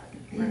inside.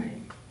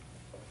 Right.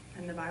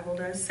 And the Bible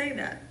does say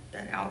that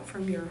out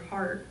from your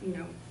heart,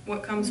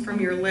 what comes from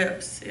your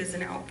lips is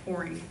an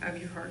outpouring of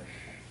your heart.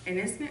 And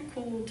isn't it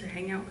cool to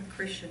hang out with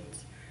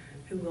Christians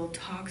who will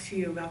talk to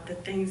you about the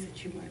things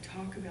that you want to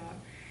talk about?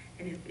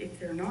 And if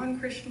they're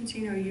non-Christians,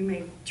 you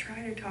may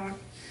try to talk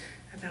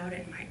about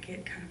it, might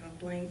get kind of a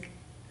blank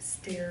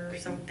stare or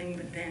something,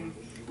 but then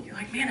you're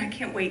like, man, I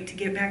can't wait to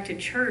get back to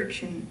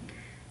church and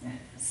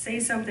say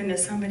something to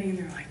somebody, and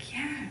they're like,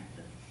 yeah,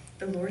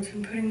 the Lord's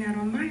been putting that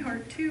on my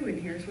heart too,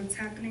 and here's what's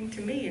happening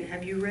to me, and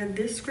have you read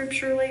this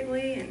scripture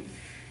lately? And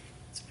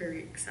it's very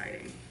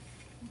exciting.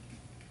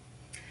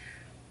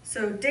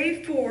 So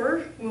day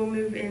 4, we'll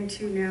move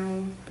into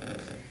now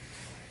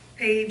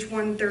page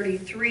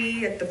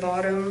 133 at the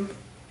bottom.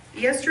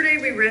 Yesterday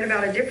we read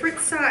about a different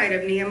side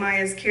of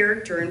Nehemiah's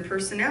character and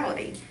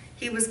personality.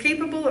 He was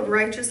capable of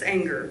righteous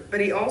anger, but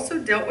he also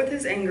dealt with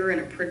his anger in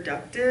a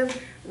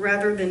productive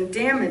rather than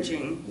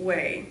damaging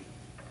way.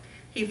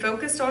 He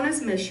focused on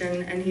his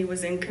mission, and he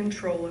was in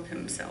control of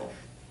himself.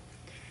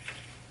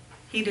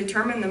 He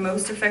determined the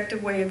most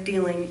effective way of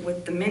dealing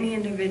with the many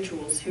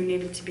individuals who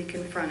needed to be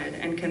confronted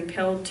and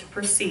compelled to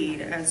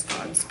proceed as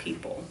God's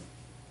people.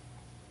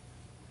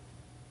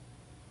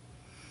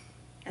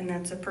 And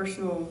that's a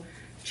personal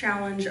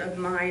challenge of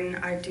mine.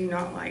 I do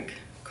not like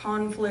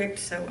conflict,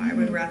 so I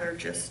would rather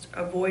just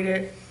avoid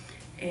it.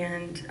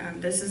 And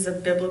this is a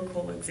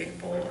biblical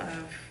example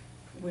of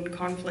when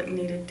conflict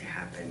needed to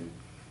happen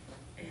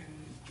and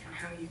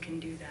how you can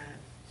do that.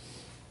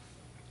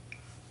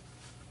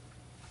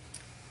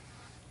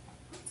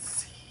 Let's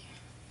see.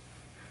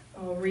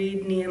 I'll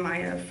read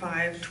Nehemiah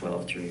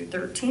 5:12 through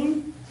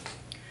 13.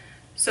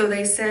 So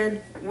they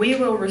said, "We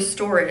will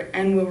restore it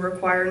and will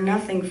require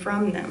nothing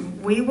from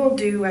them. We will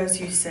do as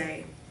you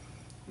say.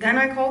 Then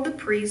I called the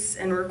priests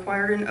and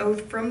required an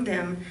oath from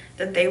them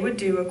that they would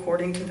do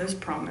according to this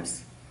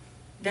promise.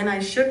 Then I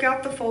shook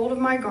out the fold of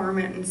my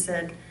garment and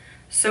said,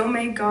 so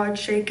may God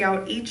shake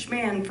out each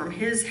man from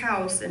his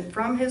house and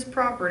from his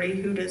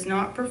property who does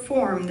not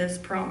perform this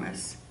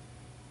promise.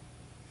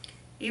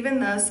 Even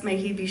thus may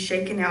he be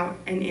shaken out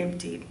and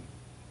emptied.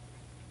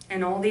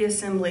 And all the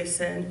assembly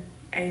said,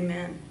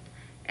 Amen,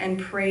 and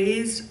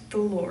praised the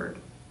Lord.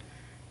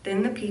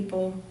 Then the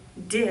people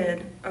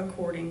did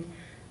according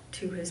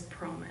to his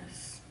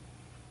promise.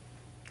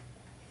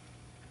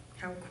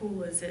 How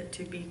cool is it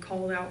to be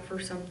called out for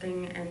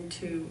something and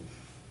to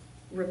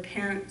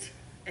repent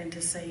and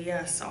to say,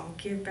 yes, I'll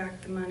give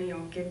back the money,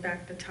 I'll give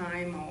back the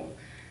time, I'll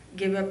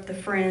give up the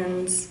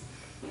friends,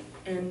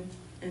 and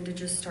to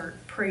just start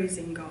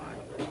praising God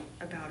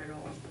about it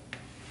all.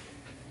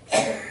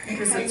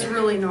 Because it's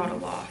really not a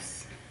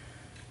loss.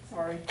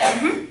 Sorry.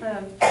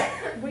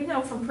 We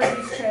know from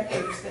previous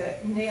chapters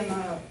that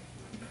Nehemiah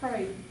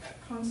prayed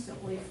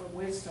constantly for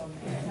wisdom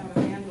and how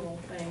to handle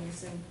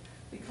things, and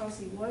because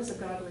he was a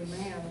godly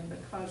man and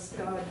because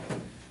God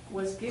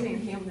was giving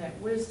him that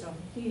wisdom,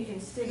 he,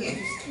 instead of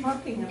just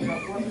talking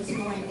about what was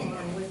going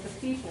on with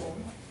the people,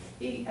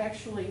 he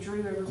actually drew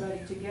everybody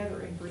together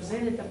and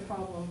presented the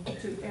problem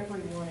to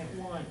everyone at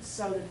once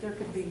so that there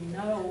could be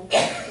no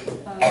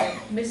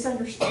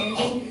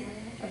misunderstanding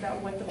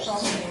about what the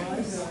problem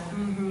was.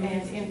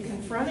 And in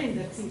confronting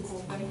the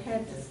people, they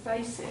had to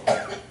face it,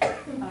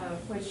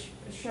 which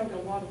showed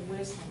a lot of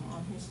wisdom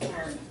on his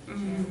part.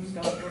 And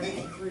God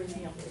working through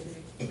him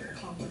to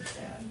accomplish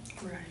that.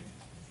 Right.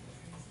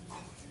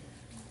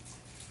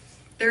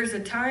 There's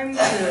a time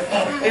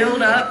to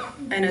build up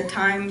and a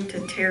time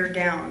to tear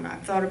down.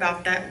 I've thought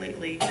about that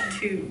lately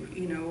too.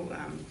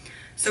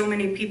 So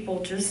many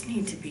people just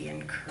need to be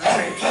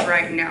encouraged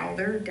right now.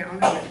 They're down in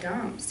the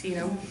dumps,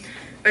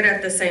 But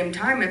at the same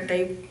time, if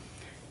they've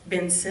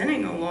been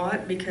sinning a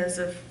lot because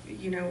of,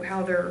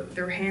 how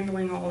they're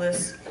handling all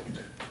this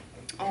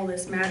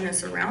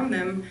madness around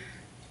them,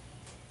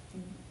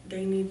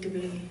 they need to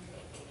be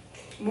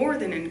more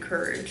than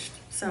encouraged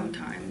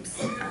sometimes.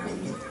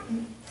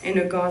 In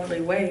a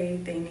godly way,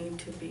 they need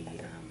to be,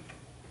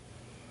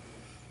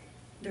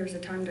 there's a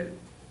time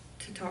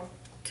to talk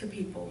to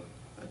people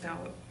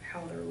about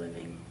how they're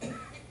living.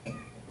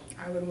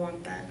 I would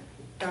want that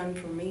done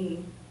for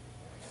me.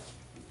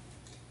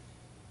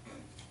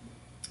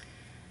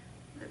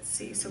 Let's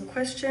see, so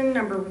question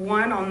number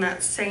 1 on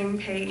that same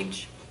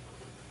page.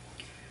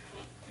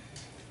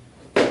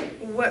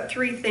 What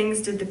 3 things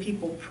did the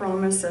people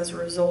promise as a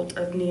result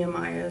of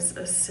Nehemiah's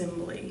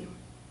assembly?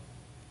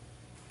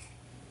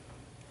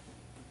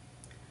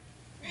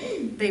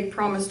 They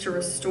promised to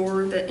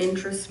restore the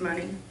interest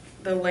money,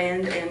 the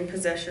land and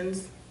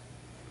possessions,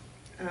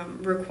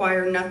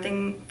 require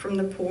nothing from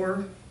the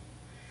poor,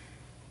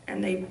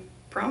 and they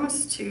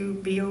promised to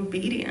be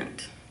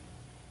obedient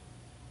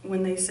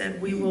when they said,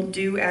 we will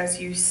do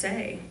as you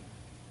say.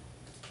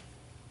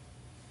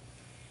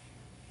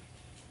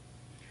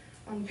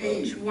 On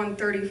page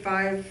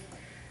 135,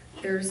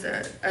 there's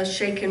a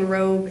shaken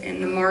robe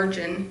in the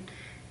margin,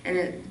 and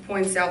it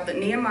points out that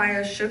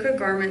Nehemiah shook a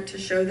garment to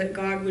show that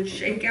God would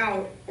shake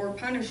out or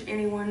punish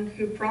anyone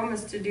who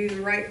promised to do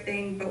the right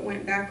thing but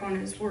went back on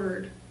his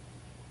word.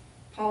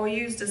 Paul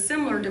used a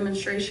similar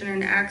demonstration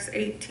in Acts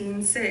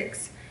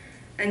 18:6,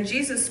 and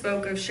Jesus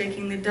spoke of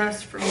shaking the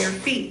dust from your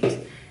feet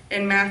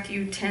in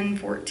Matthew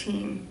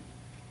 10:14.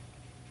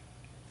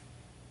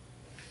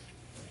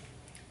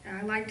 And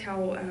I liked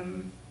how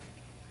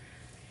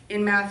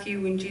in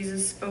Matthew when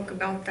Jesus spoke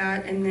about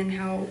that, and then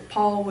how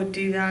Paul would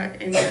do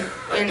that in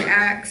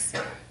Acts.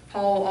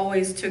 Paul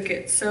always took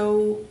it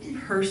so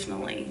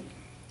personally.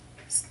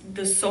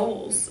 The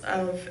souls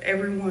of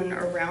everyone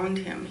around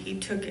him, he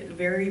took it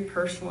very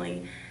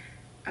personally.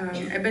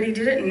 But he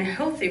did it in a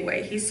healthy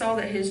way. He saw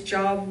that his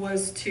job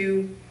was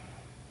to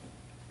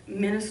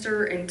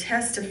minister and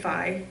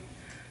testify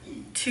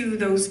to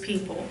those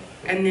people.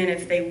 And then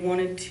if they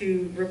wanted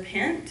to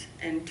repent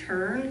and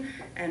turn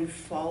and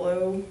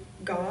follow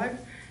God,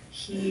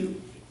 he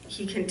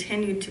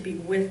continued to be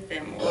with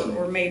them,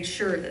 or made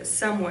sure that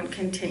someone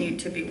continued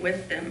to be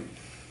with them.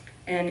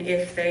 And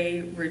if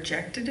they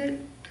rejected it,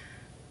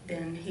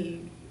 then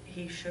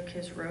he shook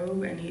his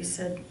robe and he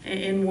said,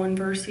 in one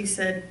verse he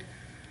said,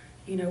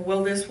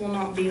 well, this will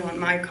not be on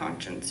my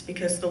conscience,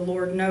 because the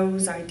Lord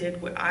knows I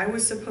did what I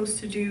was supposed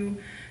to do.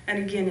 And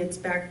again, it's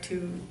back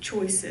to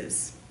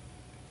choices.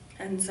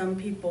 And some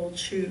people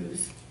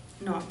choose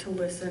not to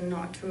listen,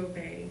 not to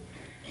obey.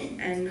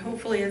 And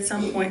hopefully at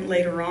some point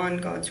later on,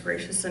 God's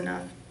gracious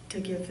enough to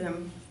give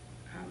them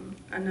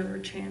another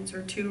chance,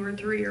 or 2 or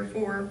 3 or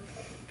 4,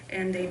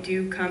 and they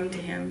do come to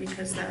him,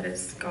 because that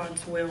is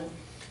God's will.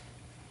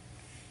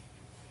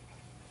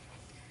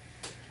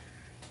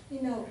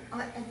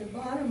 At the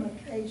bottom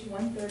of page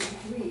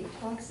 133, it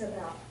talks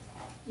about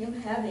him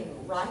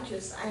having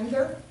righteous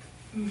anger,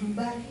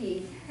 but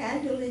he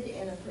handled it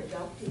in a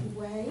productive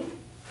way.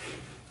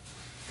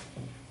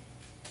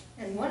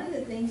 And one of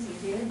the things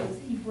he did was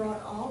he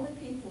brought all the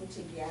people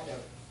together.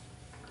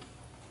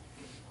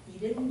 He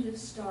didn't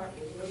just start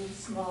with little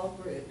small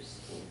groups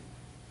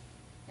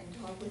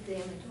and talk with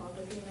them and talk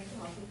with them and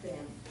talk with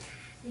them.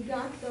 He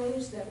got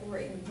those that were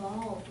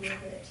involved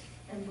with it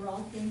and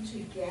brought them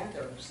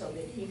together so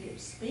that he could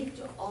speak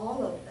to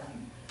all of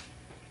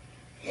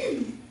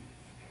them.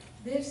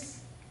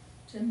 This,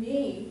 to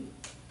me,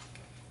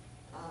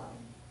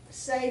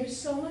 saves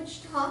so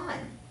much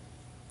time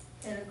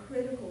at a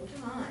critical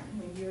time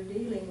when you're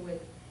dealing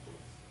with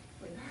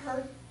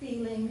hurt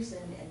feelings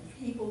and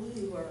people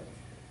who are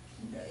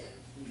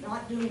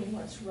not doing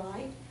what's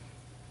right.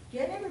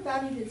 Get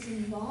everybody that's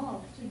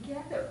involved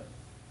together,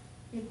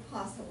 if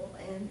possible,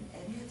 and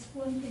it's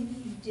one thing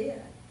he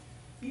did.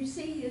 You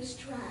see his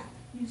track,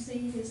 you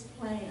see his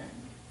plan,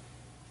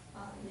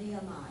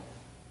 Nehemiah.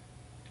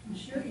 I'm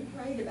sure he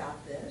prayed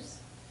about this,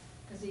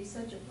 because he's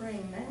such a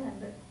praying man,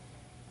 but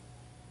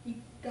he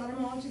got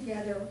them all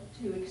together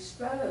to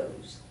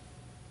expose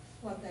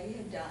what they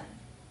had done.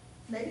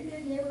 Maybe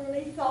they never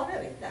really thought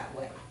of it that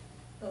way,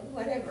 but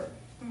whatever.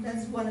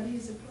 That's one of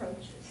his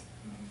approaches.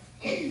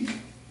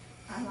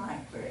 I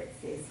like where it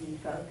says he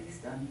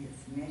focused on his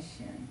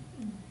mission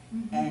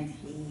and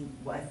he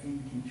was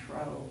in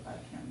control of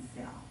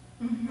himself.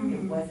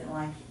 It wasn't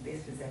like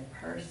this was a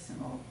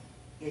personal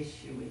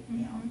issue with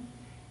him.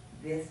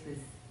 This was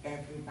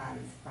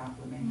everybody's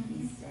problem and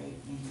he stayed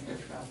in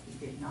control.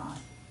 He did not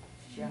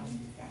show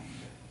his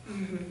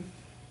anger.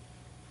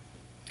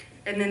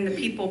 And then the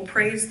people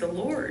praised the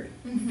Lord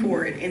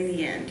for it in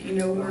the end. You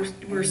know,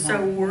 we're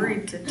so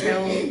worried to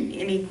tell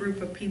any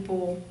group of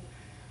people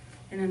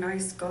in a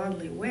nice,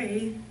 godly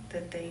way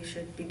that they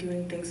should be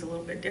doing things a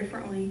little bit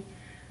differently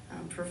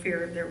for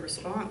fear of their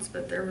response.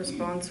 But their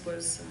response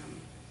was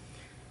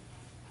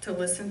to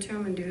listen to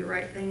him and do the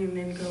right thing and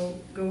then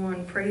go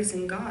on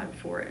praising God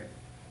for it.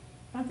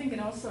 I think it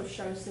also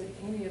shows that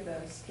any of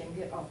us can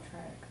get off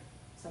track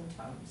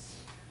sometimes.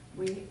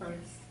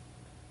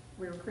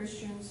 We're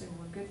Christians and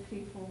we're good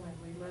people and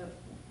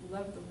we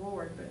love the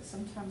Lord, but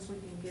sometimes we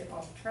can get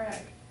off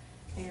track.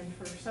 And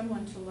for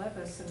someone to love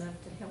us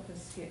enough to help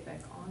us get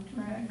back on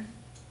track,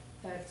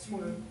 that's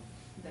where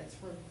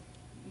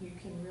you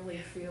can really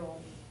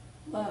feel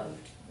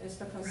loved. It's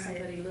because Right.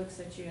 somebody looks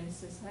at you and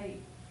says, hey,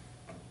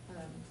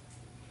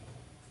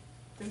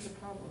 there's a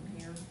problem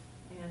here,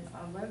 and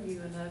I love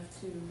you enough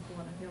to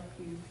want to help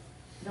you.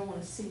 I don't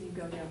want to see you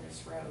go down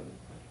this road.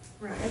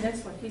 Right. And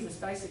that's what he was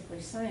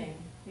basically saying.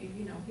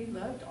 He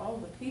loved all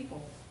the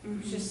people.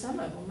 It's just some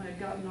of them had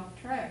gotten off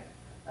track.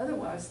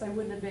 Otherwise, they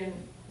wouldn't have been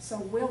so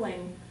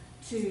willing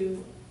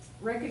to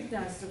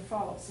recognize their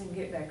faults and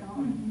get back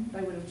on.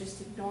 They would have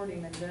just ignored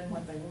him and done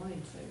what they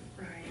wanted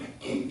to.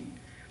 Right.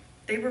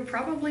 They were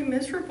probably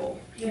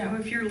miserable. You know,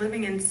 if you're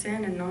living in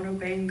sin and not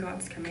obeying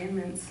God's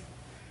commandments,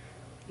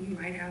 you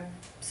might have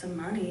some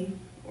money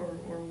or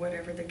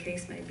whatever the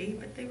case may be,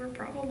 but they were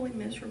probably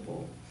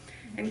miserable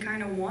and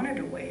kind of wanted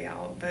a way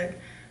out, but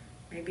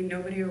maybe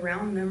nobody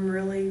around them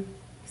really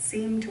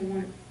seemed to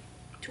want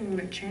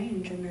to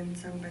change, and then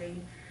somebody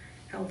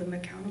held them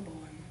accountable.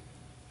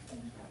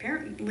 And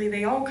apparently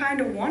they all kind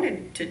of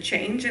wanted to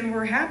change and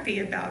were happy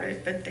about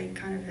it, but they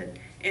kind of had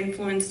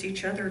influenced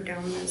each other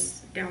down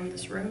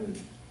this road.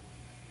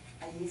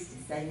 I used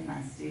to say to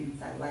my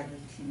students, I love you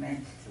too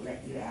much to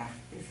let you act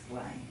this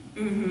way.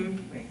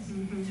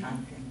 Which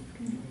Jonathan.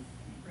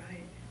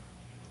 Right.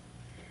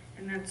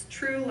 And that's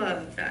true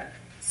love, that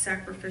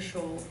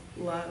sacrificial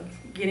love,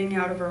 getting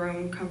out of our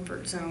own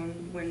comfort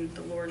zone when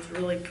the Lord's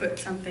really put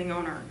something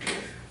on our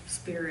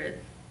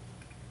spirit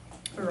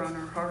or on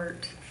our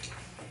heart.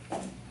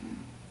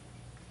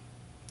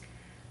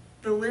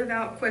 The live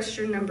out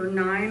question number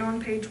 9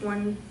 on page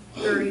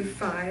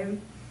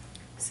 135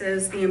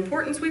 says, the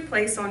importance we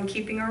place on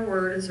keeping our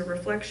word is a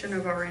reflection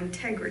of our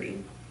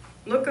integrity.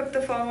 Look up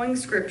the following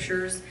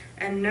scriptures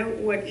and note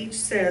what each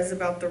says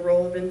about the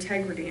role of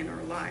integrity in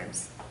our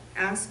lives.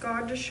 Ask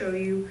God to show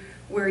you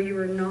where you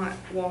are not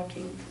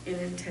walking in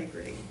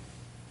integrity.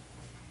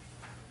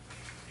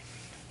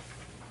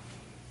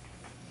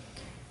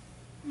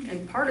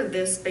 And part of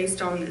this,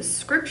 based on this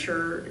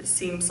scripture, it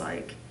seems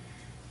like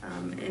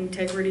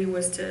integrity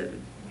was to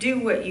do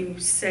what you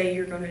say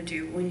you're going to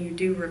do when you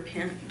do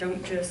repent.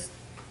 Don't just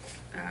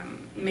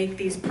make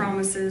these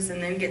promises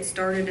and then get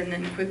started and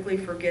then quickly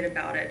forget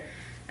about it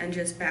and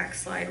just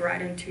backslide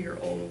right into your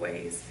old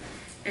ways.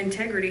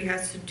 Integrity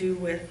has to do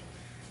with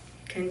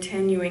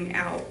continuing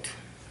out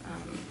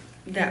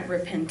that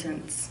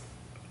repentance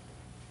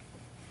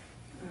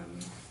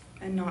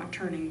and not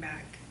turning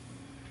back.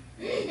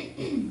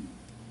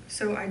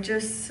 So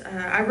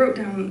I wrote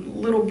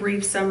down little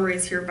brief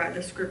summaries here by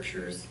the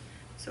scriptures.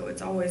 So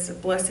it's always a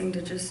blessing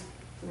to just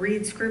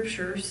read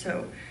scripture.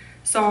 So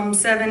Psalm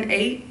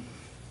 7:8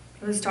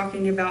 was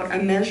talking about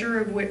a measure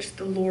of which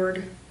the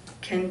Lord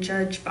can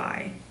judge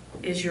by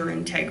is your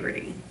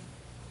integrity.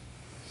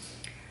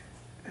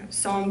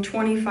 Psalm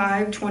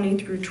 25:20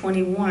 through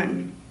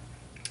 21.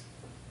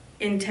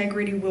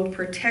 Integrity will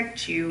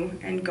protect you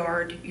and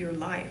guard your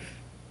life.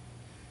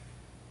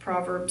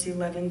 Proverbs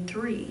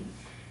 11:3.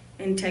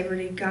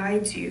 Integrity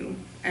guides you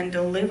and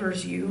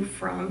delivers you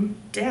from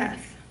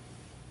death.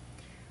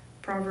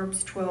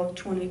 Proverbs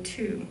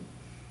 12:22.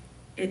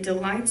 It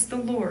delights the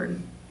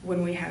Lord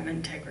when we have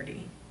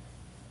integrity.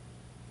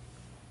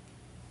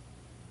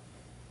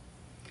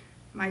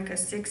 Micah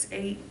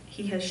 6:8.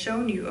 He has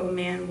shown you, O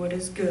man, what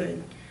is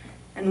good.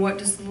 And what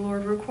does the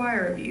Lord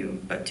require of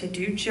you but to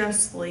do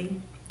justly,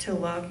 to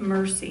love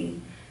mercy,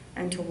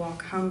 and to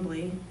walk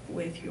humbly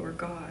with your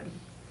God?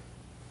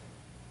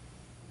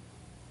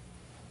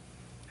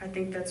 I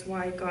think that's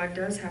why God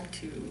does have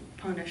to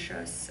punish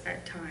us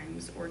at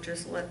times, or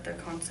just let the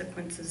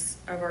consequences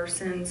of our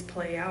sins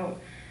play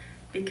out,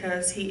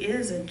 because He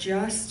is a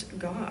just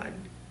God.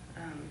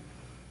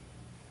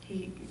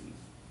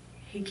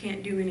 He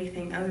can't do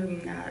anything other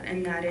than that,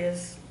 and that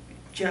is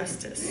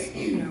justice.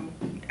 You know,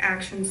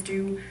 actions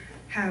do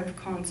have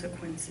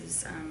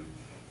consequences.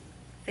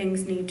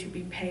 Things need to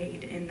be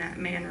paid in that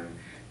manner.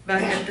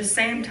 But at the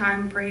same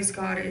time, praise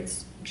God,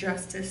 it's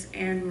justice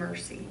and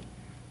mercy,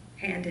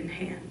 hand in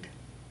hand.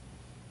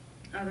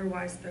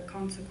 Otherwise, the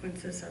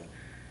consequences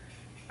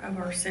of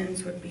our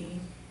sins would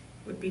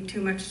be too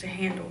much to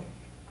handle.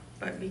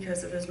 But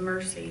because of His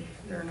mercy,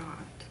 they're not.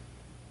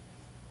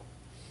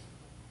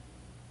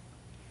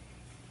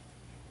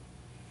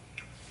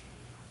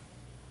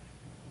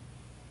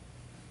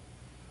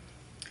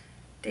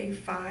 Day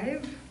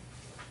 5.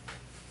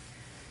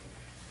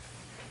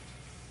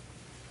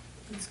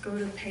 Let's go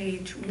to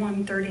page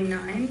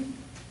 139.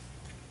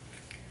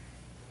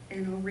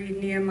 And I'll read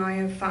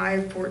Nehemiah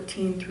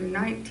 5:14 through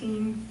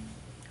 19.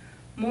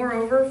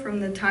 Moreover,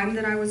 from the time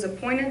that I was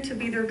appointed to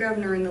be their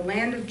governor in the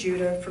land of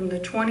Judah, from the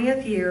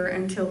 20th year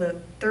until the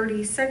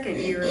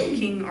 32nd year of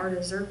King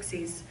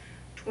Artaxerxes,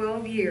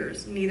 12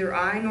 years, neither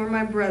I nor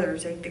my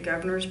brothers ate the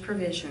governor's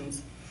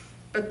provisions.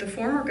 But the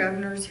former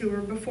governors who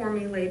were before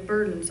me laid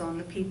burdens on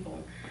the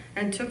people,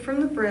 and took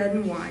from the bread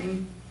and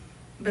wine,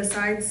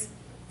 besides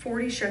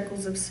 40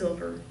 shekels of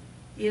silver.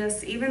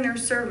 Yes, even their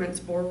servants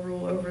bore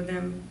rule over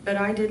them, but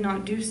I did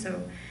not do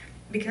so,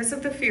 because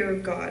of the fear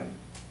of God.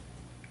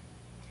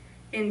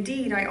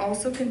 Indeed, I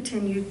also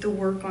continued the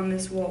work on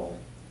this wall,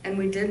 and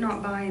we did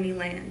not buy any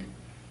land.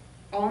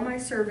 All my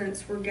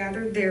servants were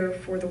gathered there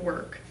for the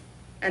work,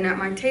 and at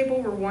my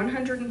table were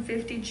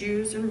 150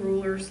 Jews and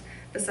rulers,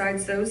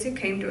 besides those who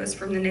came to us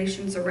from the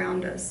nations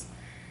around us.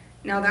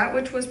 Now that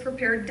which was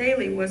prepared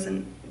daily was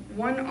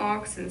 1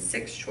 ox and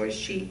 6 choice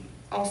sheep.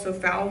 Also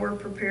fowl were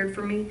prepared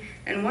for me,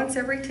 and once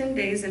every 10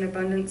 days an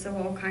abundance of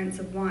all kinds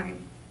of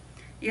wine.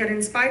 Yet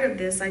in spite of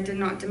this, I did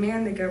not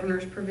demand the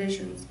governor's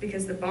provisions,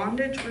 because the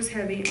bondage was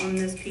heavy on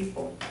this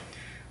people.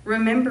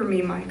 Remember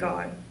me, my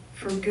God,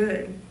 for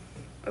good,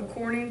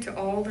 according to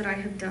all that I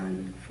have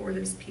done for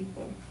this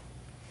people.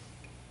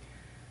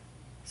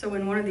 So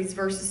in one of these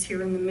verses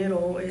here in the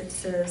middle, it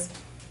says,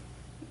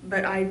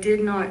 but I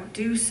did not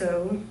do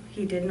so.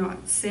 He did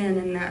not sin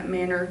in that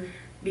manner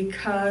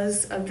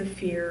because of the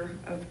fear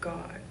of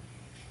God.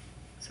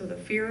 So the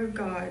fear of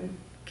God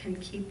can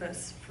keep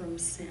us from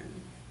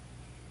sin.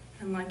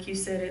 And like you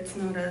said, it's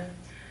not a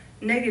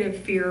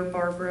negative fear,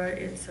 Barbara.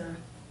 It's a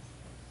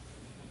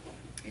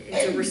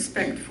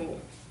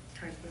respectful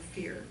type of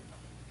fear.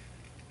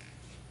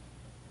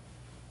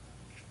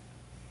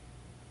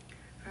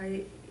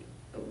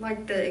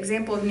 Like the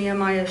example of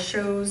Nehemiah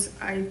shows,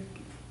 I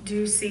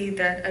do see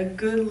that a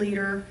good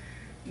leader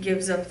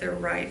gives up their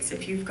rights.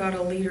 If you've got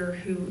a leader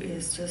who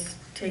is just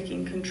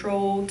taking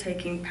control,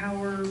 taking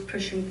power,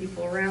 pushing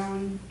people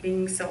around,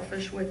 being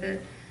selfish with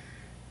it,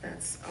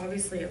 that's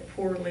obviously a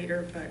poor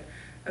leader. But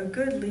a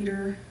good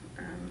leader,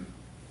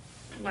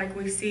 like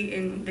we see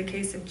in the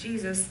case of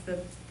Jesus, the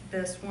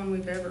best one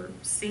we've ever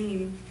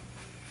seen,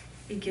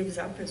 he gives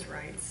up his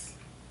rights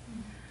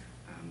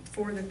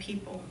for the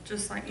people,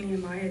 just like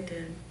Nehemiah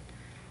did.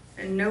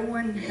 And no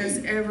one has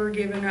ever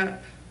given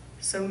up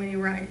so many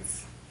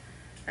rights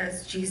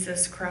as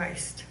Jesus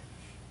Christ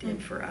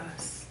did for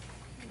us.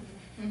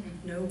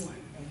 No one.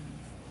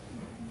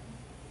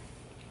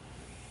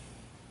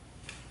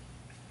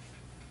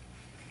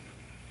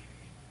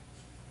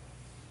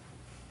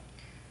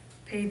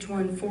 Page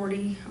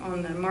 140,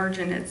 on the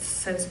margin, it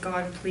says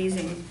God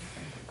pleasing.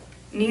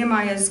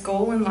 Nehemiah's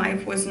goal in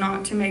life was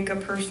not to make a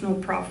personal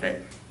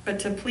profit, but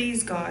to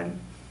please God.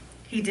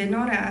 He did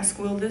not ask,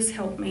 will this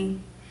help me?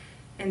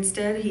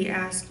 Instead, he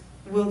asked,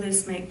 will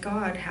this make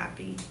God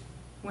happy?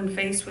 When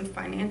faced with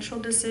financial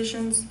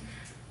decisions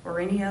or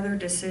any other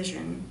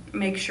decision,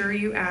 make sure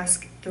you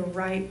ask the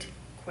right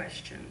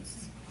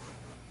questions.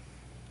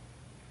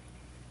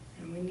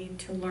 And we need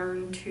to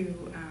learn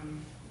to,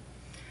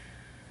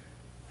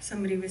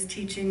 somebody was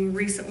teaching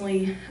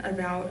recently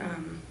about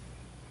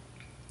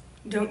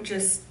don't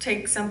just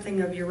take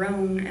something of your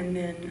own and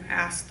then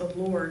ask the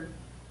Lord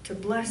to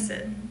bless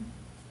it.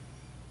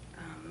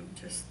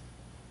 Just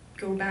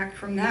go back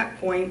from that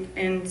point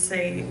and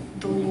say,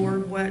 the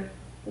Lord,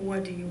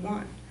 what do you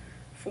want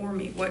for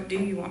me? What do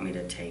you want me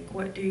to take?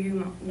 What do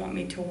you want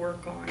me to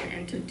work on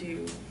and to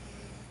do?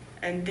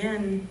 And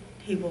then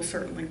he will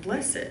certainly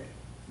bless it,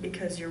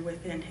 because you're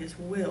within his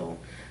will,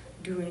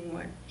 doing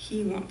what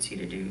he wants you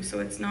to do. So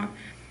it's not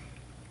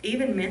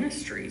even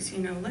ministries,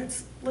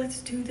 let's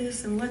do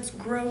this and let's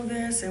grow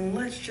this and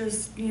let's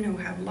just,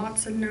 have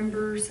lots of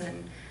numbers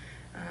and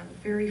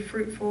very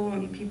fruitful,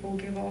 and people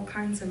give all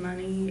kinds of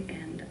money.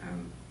 And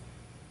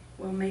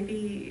well,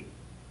 maybe,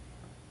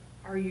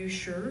 are you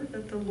sure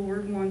that the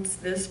Lord wants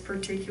this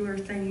particular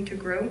thing to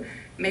grow?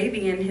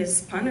 Maybe in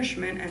his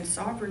punishment and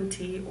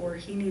sovereignty, or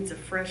he needs a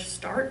fresh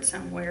start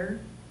somewhere.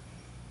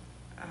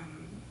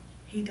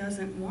 He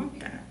doesn't want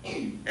that,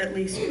 at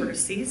least for a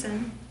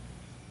season.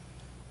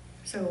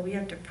 So we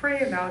have to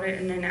pray about it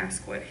and then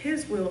ask what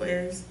his will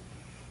is,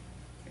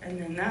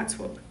 and then that's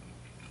what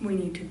we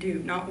need to do,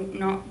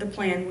 not the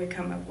plan we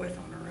come up with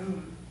on our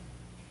own.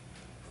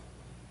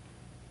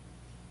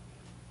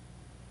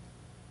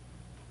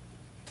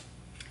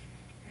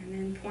 And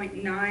then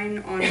point 9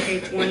 on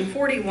page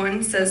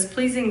 141 says,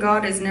 pleasing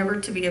God is never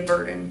to be a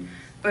burden,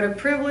 but a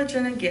privilege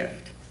and a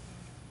gift.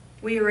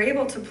 We are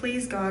able to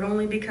please God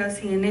only because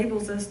he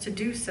enables us to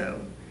do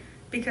so,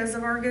 because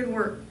our good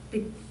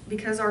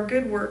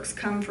works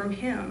come from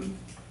him.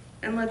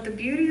 And let the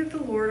beauty of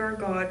the Lord our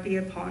God be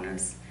upon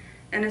us,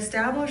 and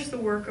establish the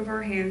work of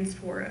our hands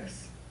for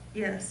us.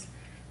 Yes,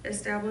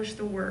 establish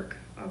the work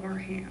of our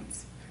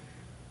hands.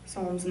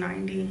 Psalms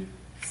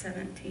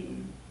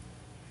 90:17.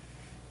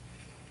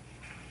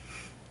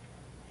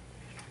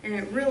 And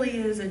it really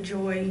is a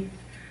joy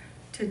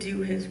to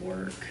do his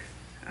work.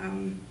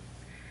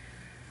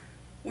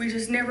 We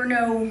just never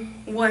know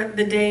what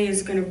the day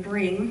is going to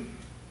bring.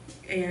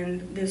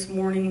 And this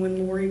morning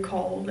when Lori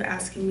called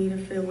asking me to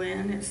fill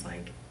in, it's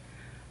like,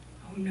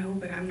 oh no,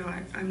 but I'm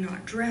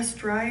not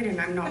dressed right and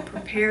I'm not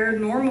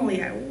prepared.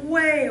 Normally I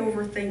way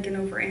overthink and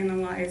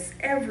overanalyze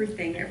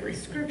everything, every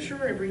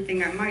scripture,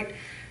 everything I might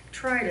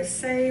try to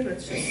say.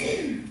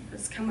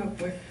 Let's come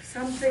up with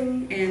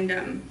something.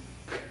 And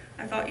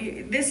I thought,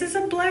 this is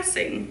a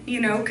blessing,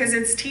 because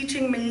it's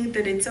teaching me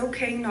that it's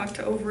okay not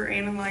to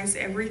overanalyze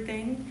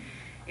everything,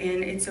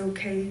 and it's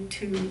okay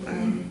to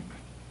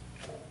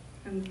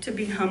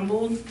be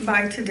humbled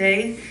by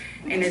today.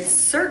 And it's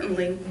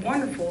certainly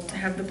wonderful to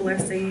have the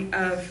blessing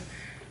of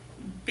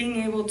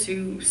being able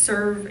to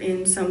serve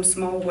in some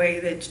small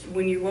way that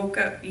when you woke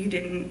up, you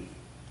didn't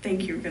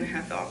think you were going to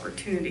have the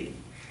opportunity.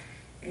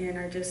 And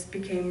I just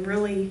became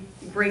really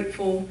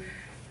grateful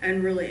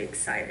and really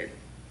excited.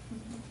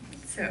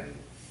 So,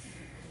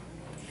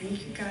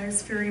 thank you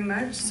guys very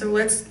much. So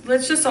let's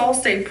just all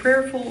stay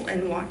prayerful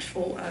and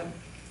watchful of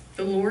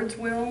the Lord's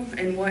will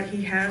and what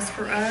he has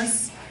for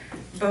us,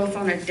 both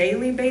on a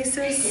daily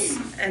basis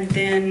and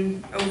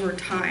then over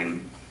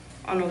time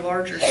on a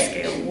larger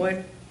scale.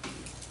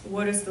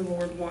 What does the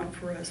Lord want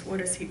for us?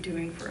 What is he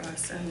doing for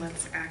us? And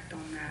let's act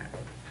on that.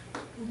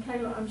 And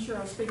Kayla, I'm sure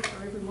I'll speak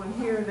for everyone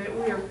here that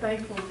we are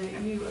thankful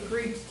that you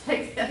agreed to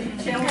take that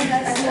challenge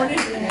this morning.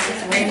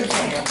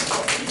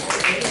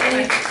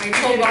 I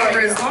told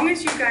Barbara, as long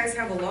as you guys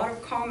have a lot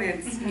of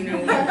comments,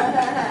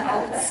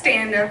 I'll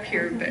stand up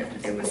here. But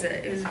it was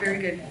a very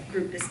good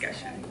group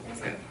discussion.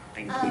 So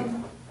thank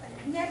you.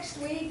 Next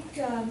week,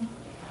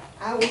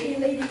 I will be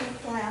leading a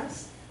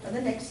class for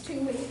the next 2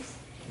 weeks,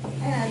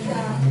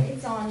 and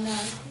it's on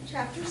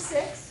chapter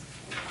 6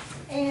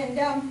 and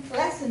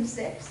lesson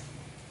 6.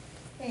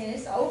 And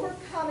it's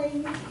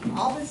overcoming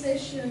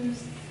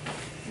oppositions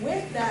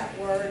with that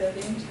word of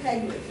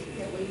integrity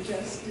that we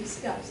just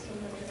discussed a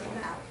little bit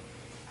about.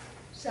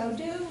 So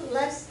do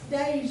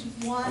days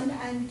 1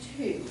 and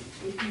 2,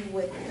 if you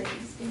would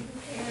please be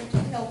prepared to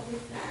help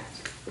with that.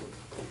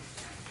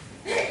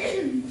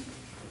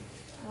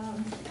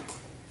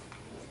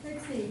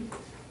 Let's see.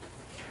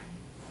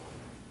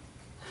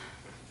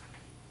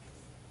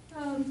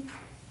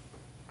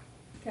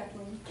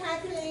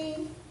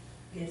 Kathleen.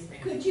 Yes, ma'am.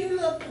 Could you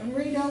look and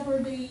read over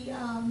the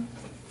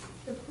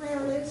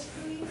prayer list,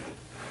 please?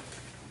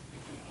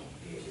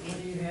 What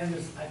you have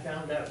is, I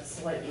found out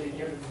slightly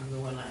different from the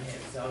one I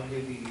had, so I'll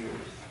give you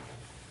yours.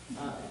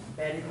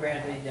 Betty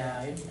Bradley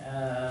died.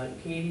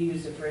 Katie,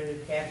 who's a friend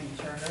of Kathy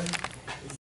Turner,